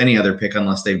 much less any other pick,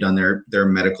 unless they've done their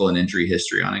medical and injury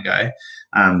history on a guy.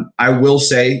 I will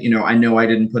say, I know I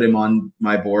didn't put him on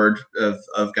my board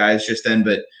of guys just then,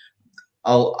 but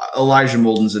Elijah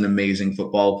Molden's an amazing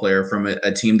football player from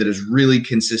a team that has really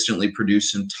consistently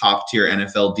produced some top tier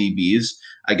NFL DBs.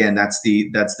 Again, that's the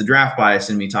draft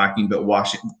bias in me talking, but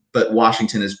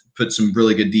Washington has put some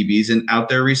really good DBs out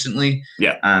there recently.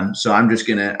 Yeah. So I'm just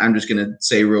gonna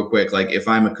say real quick, like if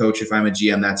I'm a coach, if I'm a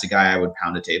GM, that's a guy I would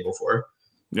pound a table for.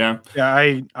 Yeah,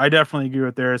 I definitely agree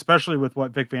with there, especially with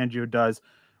what Vic Fangio does.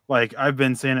 Like, I've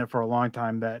been saying it for a long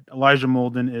time that Elijah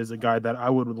Molden is a guy that I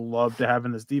would love to have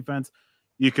in this defense.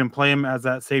 You can play him as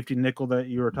that safety nickel that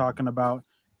you were talking about.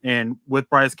 And with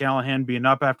Bryce Callahan being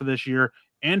up after this year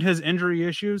and his injury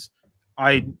issues,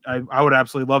 I would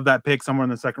absolutely love that pick somewhere in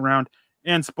the second round.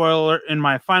 And spoiler, in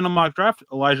my final mock draft,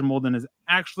 Elijah Molden is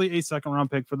actually a second-round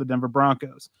pick for the Denver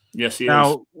Broncos. Yes, he is.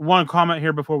 Now, one comment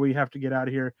here before we have to get out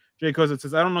of here. Jay Kozit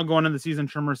says, I don't know, going into the season,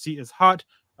 Shermer's seat is hot.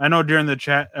 I know during the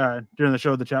chat, during the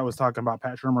show, the chat was talking about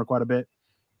Pat Shermer quite a bit.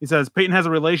 He says Peyton has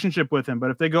a relationship with him, but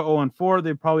if they go 0-4,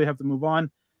 they probably have to move on.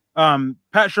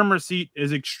 Pat Shermer's seat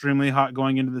is extremely hot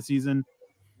going into the season.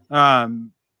 But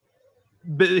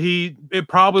it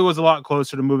probably was a lot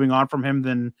closer to moving on from him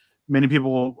than many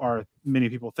people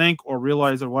think or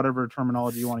realize, or whatever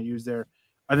terminology you want to use there.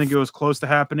 I think it was close to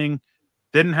happening.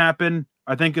 Didn't happen.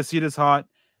 I think his seat is hot.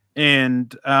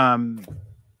 And if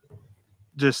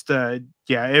they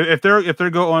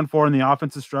go 0-4 and the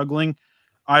offense is struggling,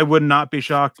 I would not be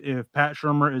shocked if Pat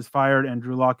Shermer is fired and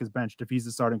Drew Lock is benched if he's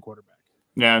the starting quarterback.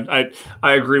 Yeah,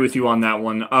 I agree with you on that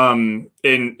one.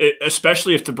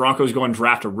 Especially if the Broncos go and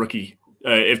draft a rookie.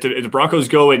 If the Broncos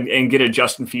go and get a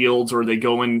Justin Fields, or they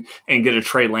go in and get a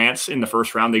Trey Lance in the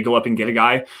first round, they go up and get a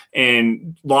guy,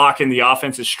 and Locke and the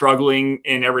offense is struggling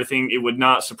and everything, it would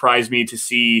not surprise me to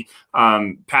see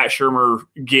Pat Shermer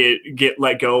get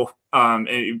let go. And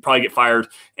he'd probably get fired,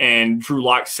 and Drew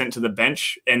Lock sent to the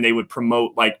bench, and they would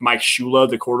promote like Mike Shula,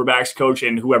 the quarterback's coach,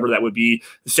 and whoever that would be,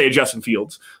 say Justin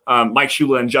Fields. Mike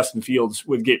Shula and Justin Fields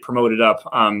would get promoted up.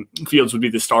 Fields would be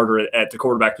the starter at the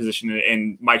quarterback position,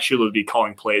 and Mike Shula would be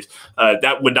calling plays.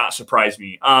 That would not surprise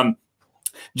me.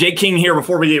 Jake King here.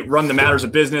 Before we run the matters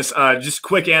of business, just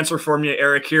quick answer from you,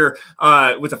 Eric, here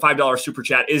with a $5 super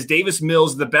chat. Is Davis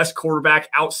Mills the best quarterback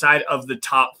outside of the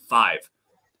top 5?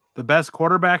 The best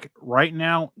quarterback right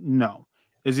now? No.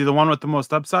 Is he the one with the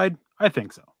most upside? I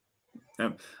think so. Yeah.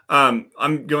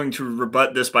 I'm going to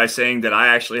rebut this by saying that I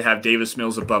actually have Davis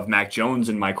Mills above Mac Jones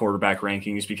in my quarterback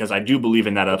rankings because I do believe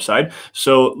in that upside.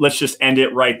 So let's just end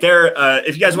it right there.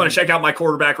 If you guys want to check out my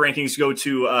quarterback rankings, go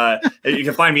to you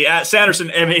can find me at Sanderson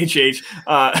MHH.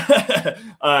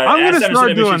 I'm going to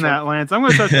start doing that, Lance. I'm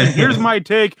going to start saying, here's my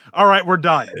take. All right, we're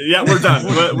done. Yeah, we're done.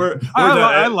 We're done.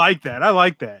 I like that. I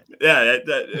like that. Yeah,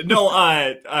 no,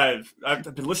 I've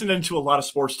been listening to a lot of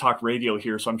sports talk radio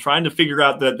here, so I'm trying to figure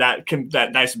out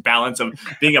that nice balance of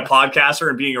being a podcaster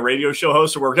and being a radio show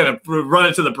host. So we're going to run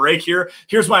it to the break here.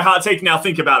 Here's my hot take. Now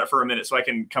think about it for a minute so I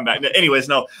can come back. Anyways,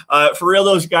 no, for real,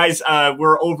 those guys,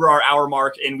 we're over our hour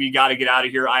mark and we got to get out of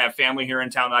here. I have family here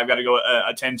in town that I've got to go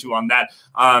attend to on that.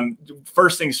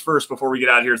 First things first, before we get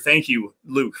out of here, thank you,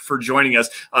 Luke, for joining us.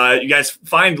 You guys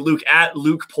find Luke at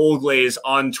Luc Polglaze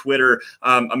on Twitter.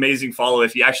 Amazing follow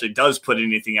if he actually does put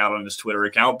anything out on his Twitter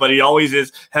account, but he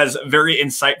always has very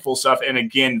insightful stuff. And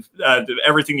again,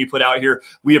 everything you put out here,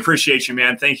 we appreciate you,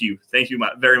 man. Thank you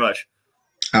very much.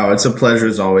 Oh, it's a pleasure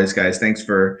as always, guys. Thanks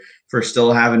for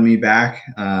still having me back.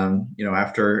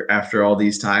 After all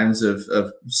these times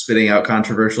of spitting out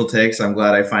controversial takes, I'm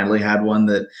glad I finally had one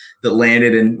that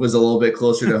landed and was a little bit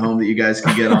closer to home that you guys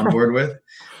could get on board with.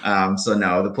 So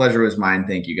no, the pleasure was mine.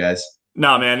 Thank you, guys.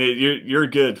 No, man, you're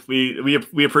good.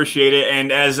 We appreciate it.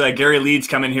 And as Gary Leeds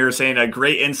come in here saying a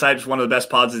great insight, it's one of the best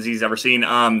pods that he's ever seen.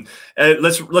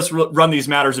 Let's run these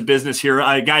matters of business here,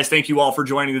 guys. Thank you all for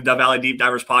joining the Dove Valley Deep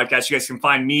Divers podcast. You guys can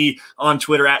find me on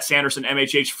Twitter at Sanderson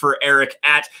MHH, for Eric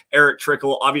at Erick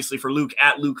Trickel, obviously for Luke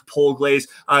at Luc Polglaze.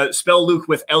 Spell Luke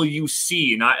with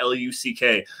L-U-C, not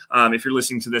L-U-C-K. If you're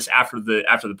listening to this after the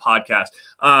podcast.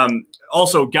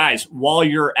 Also, guys, while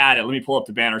you're at it, let me pull up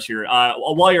the banners here.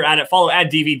 While you're at it, follow at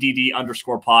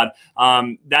DVDD_pod.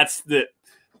 That's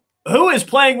who is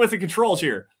playing with the controls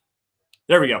here.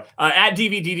 There we go. At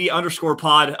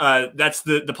DVDD_pod. That's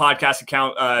the podcast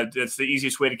account. That's the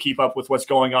easiest way to keep up with what's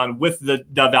going on with the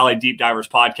Dove Valley Deep Divers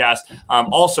podcast.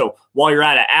 Also, while you're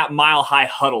at it, at Mile High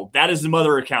Huddle. That is the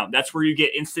mother account. That's where you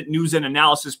get instant news and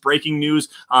analysis, breaking news,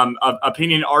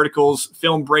 opinion articles,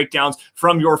 film breakdowns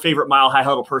from your favorite Mile High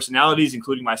Huddle personalities,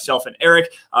 including myself and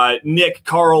Eric, Nick,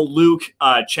 Carl, Luke,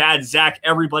 Chad, Zach,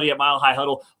 everybody at Mile High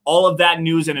Huddle. All of that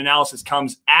news and analysis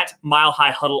comes at Mile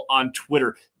High Huddle on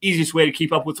Twitter. Easiest way to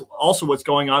keep up with also what's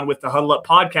going on with the Huddle Up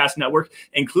Podcast Network,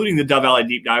 including the Dove Valley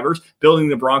Deep Divers, Building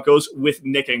the Broncos with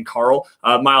Nick and Carl,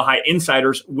 Mile High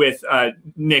Insiders with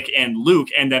Nick and Luke,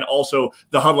 and then also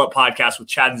the Huddle Up Podcast with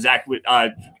Chad and Zach. With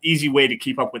easy way to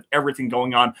keep up with everything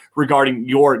going on regarding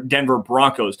your Denver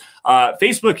Broncos.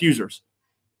 Facebook users,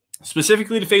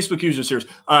 specifically to Facebook users here,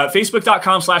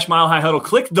 facebook.com/Mile High Huddle.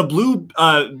 Click the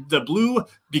blue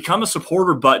become a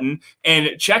supporter button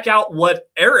and check out what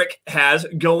Erick has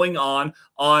going on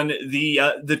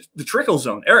the Trickel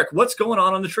Zone. Erick, what's going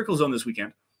on the Trickel Zone this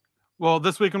weekend? Well,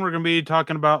 this weekend we're going to be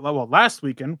talking about, well, last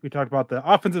weekend we talked about the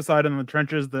offensive side and the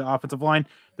trenches, the offensive line.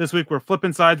 This week we're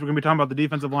flipping sides. We're going to be talking about the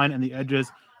defensive line and the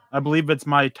edges. I believe it's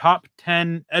my top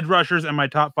 10 edge rushers and my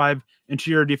top 5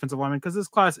 interior defensive linemen, because this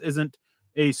class isn't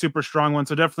a super strong one.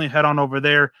 So definitely head on over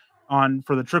there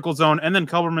for the Trickel Zone, and then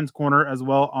Kelberman's Corner as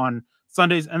well on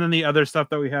Sundays, and then the other stuff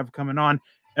that we have coming on.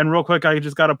 And real quick, I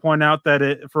just got to point out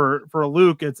that for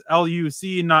Luke, it's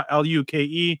Luc, not Luke,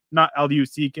 not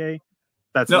Luck.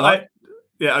 That's no, Luck.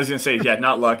 I was gonna say, yeah,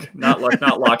 not Luck, not Luck.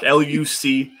 Luc,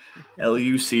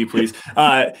 please.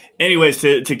 Anyways,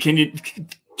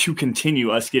 to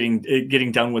continue us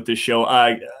getting done with this show.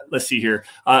 Let's see here.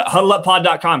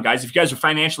 HuddleUpPod.com, guys. If you guys are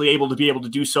financially able to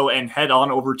do so, and head on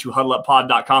over to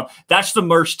HuddleUpPod.com. That's the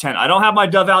merch tent. I don't have my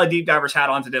Dove Valley Deep Divers hat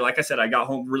on today. Like I said, I got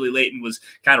home really late and was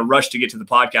kind of rushed to get to the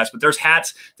podcast. But there's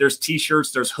hats, there's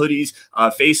T-shirts, there's hoodies,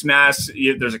 face masks.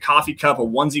 There's a coffee cup, a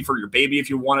onesie for your baby if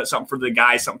you want it, something for the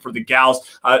guys, something for the gals,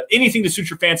 anything to suit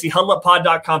your fancy.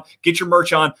 HuddleUpPod.com. Get your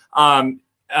merch on.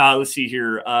 Let's see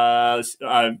here.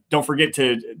 Don't forget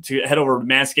to head over to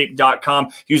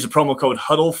manscaped.com. Use the promo code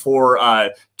HUDDLE for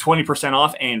 20%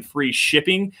 off and free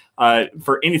shipping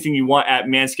for anything you want at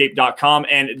manscaped.com.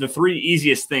 And the 3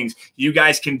 easiest things you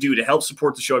guys can do to help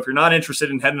support the show, if you're not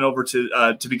interested in heading over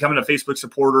to becoming a Facebook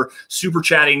supporter, super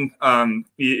chatting,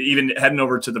 even heading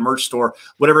over to the merch store,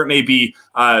 whatever it may be,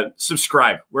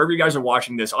 subscribe wherever you guys are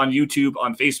watching this, on YouTube,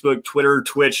 on Facebook, Twitter,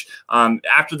 Twitch,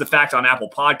 after the fact on Apple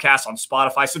Podcasts, on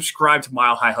Spotify. Subscribe to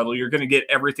Mile High Huddle. You're going to get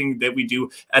everything that we do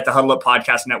at the Huddle Up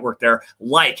Podcast Network there.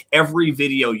 Like every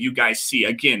video you guys see.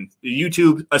 Again,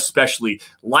 YouTube especially.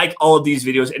 Like all of these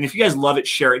videos. And if you guys love it,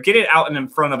 share it. Get it out and in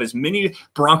front of as many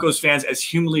Broncos fans as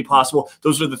humanly possible.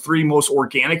 Those are the 3 most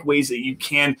organic ways that you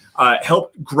can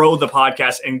help grow the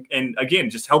podcast. And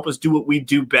again, just help us do what we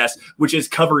do best, which is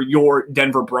cover your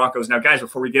Denver Broncos. Now, guys,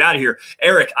 before we get out of here,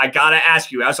 Erick, I got to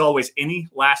ask you, as always, any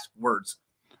last words?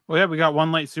 Well, yeah, we got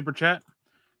one late super chat.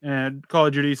 And Call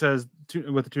of Duty says,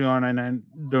 with the $2.99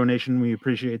 donation, we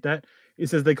appreciate that. He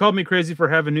says, they called me crazy for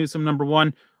having Newsome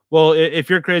 #1. Well, if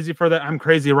you're crazy for that, I'm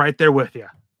crazy right there with you.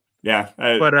 Yeah.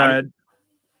 I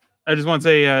just want to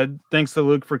say thanks to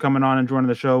Luke for coming on and joining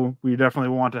the show. We definitely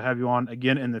want to have you on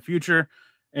again in the future.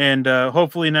 And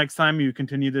hopefully next time you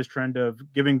continue this trend of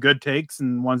giving good takes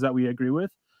and ones that we agree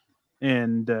with.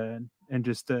 And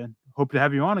just hope to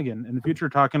have you on again in the future,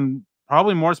 talking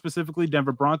probably more specifically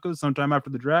Denver Broncos sometime after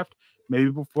the draft,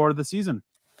 maybe before the season.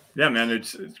 Yeah, man,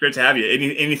 it's great to have you.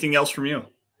 Anything else from you?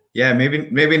 Yeah,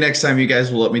 maybe next time you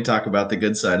guys will let me talk about the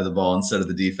good side of the ball instead of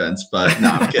the defense. But no,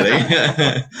 I'm kidding.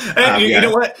 You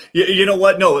know what? You know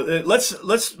what? No,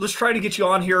 let's try to get you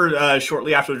on here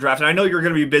shortly after the draft. And I know you're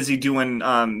going to be busy doing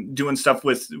stuff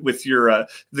with your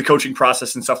the coaching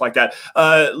process and stuff like that.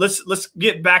 Let's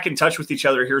get back in touch with each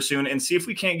other here soon and see if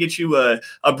we can't get you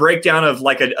a breakdown of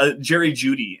like a Jerry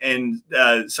Jeudy and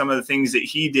some of the things that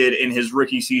he did in his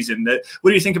rookie season.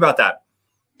 What do you think about that?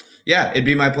 Yeah, it'd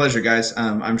be my pleasure, guys.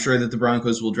 I'm sure that the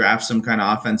Broncos will draft some kind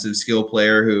of offensive skill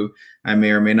player who I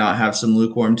may or may not have some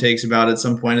lukewarm takes about at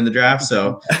some point in the draft.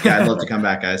 So, yeah, I'd love to come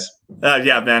back, guys.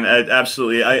 Yeah, man,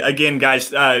 absolutely. Again, guys,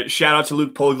 shout out to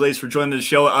Luc Polglaze for joining the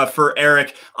show. For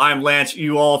Erick, I'm Lance.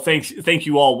 You all, thank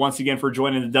you all once again for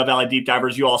joining the Dove Valley Deep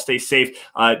Divers. You all stay safe.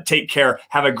 Take care.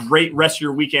 Have a great rest of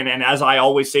your weekend. And as I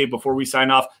always say before we sign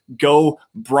off, go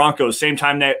Broncos. Same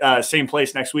time, same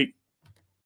place next week.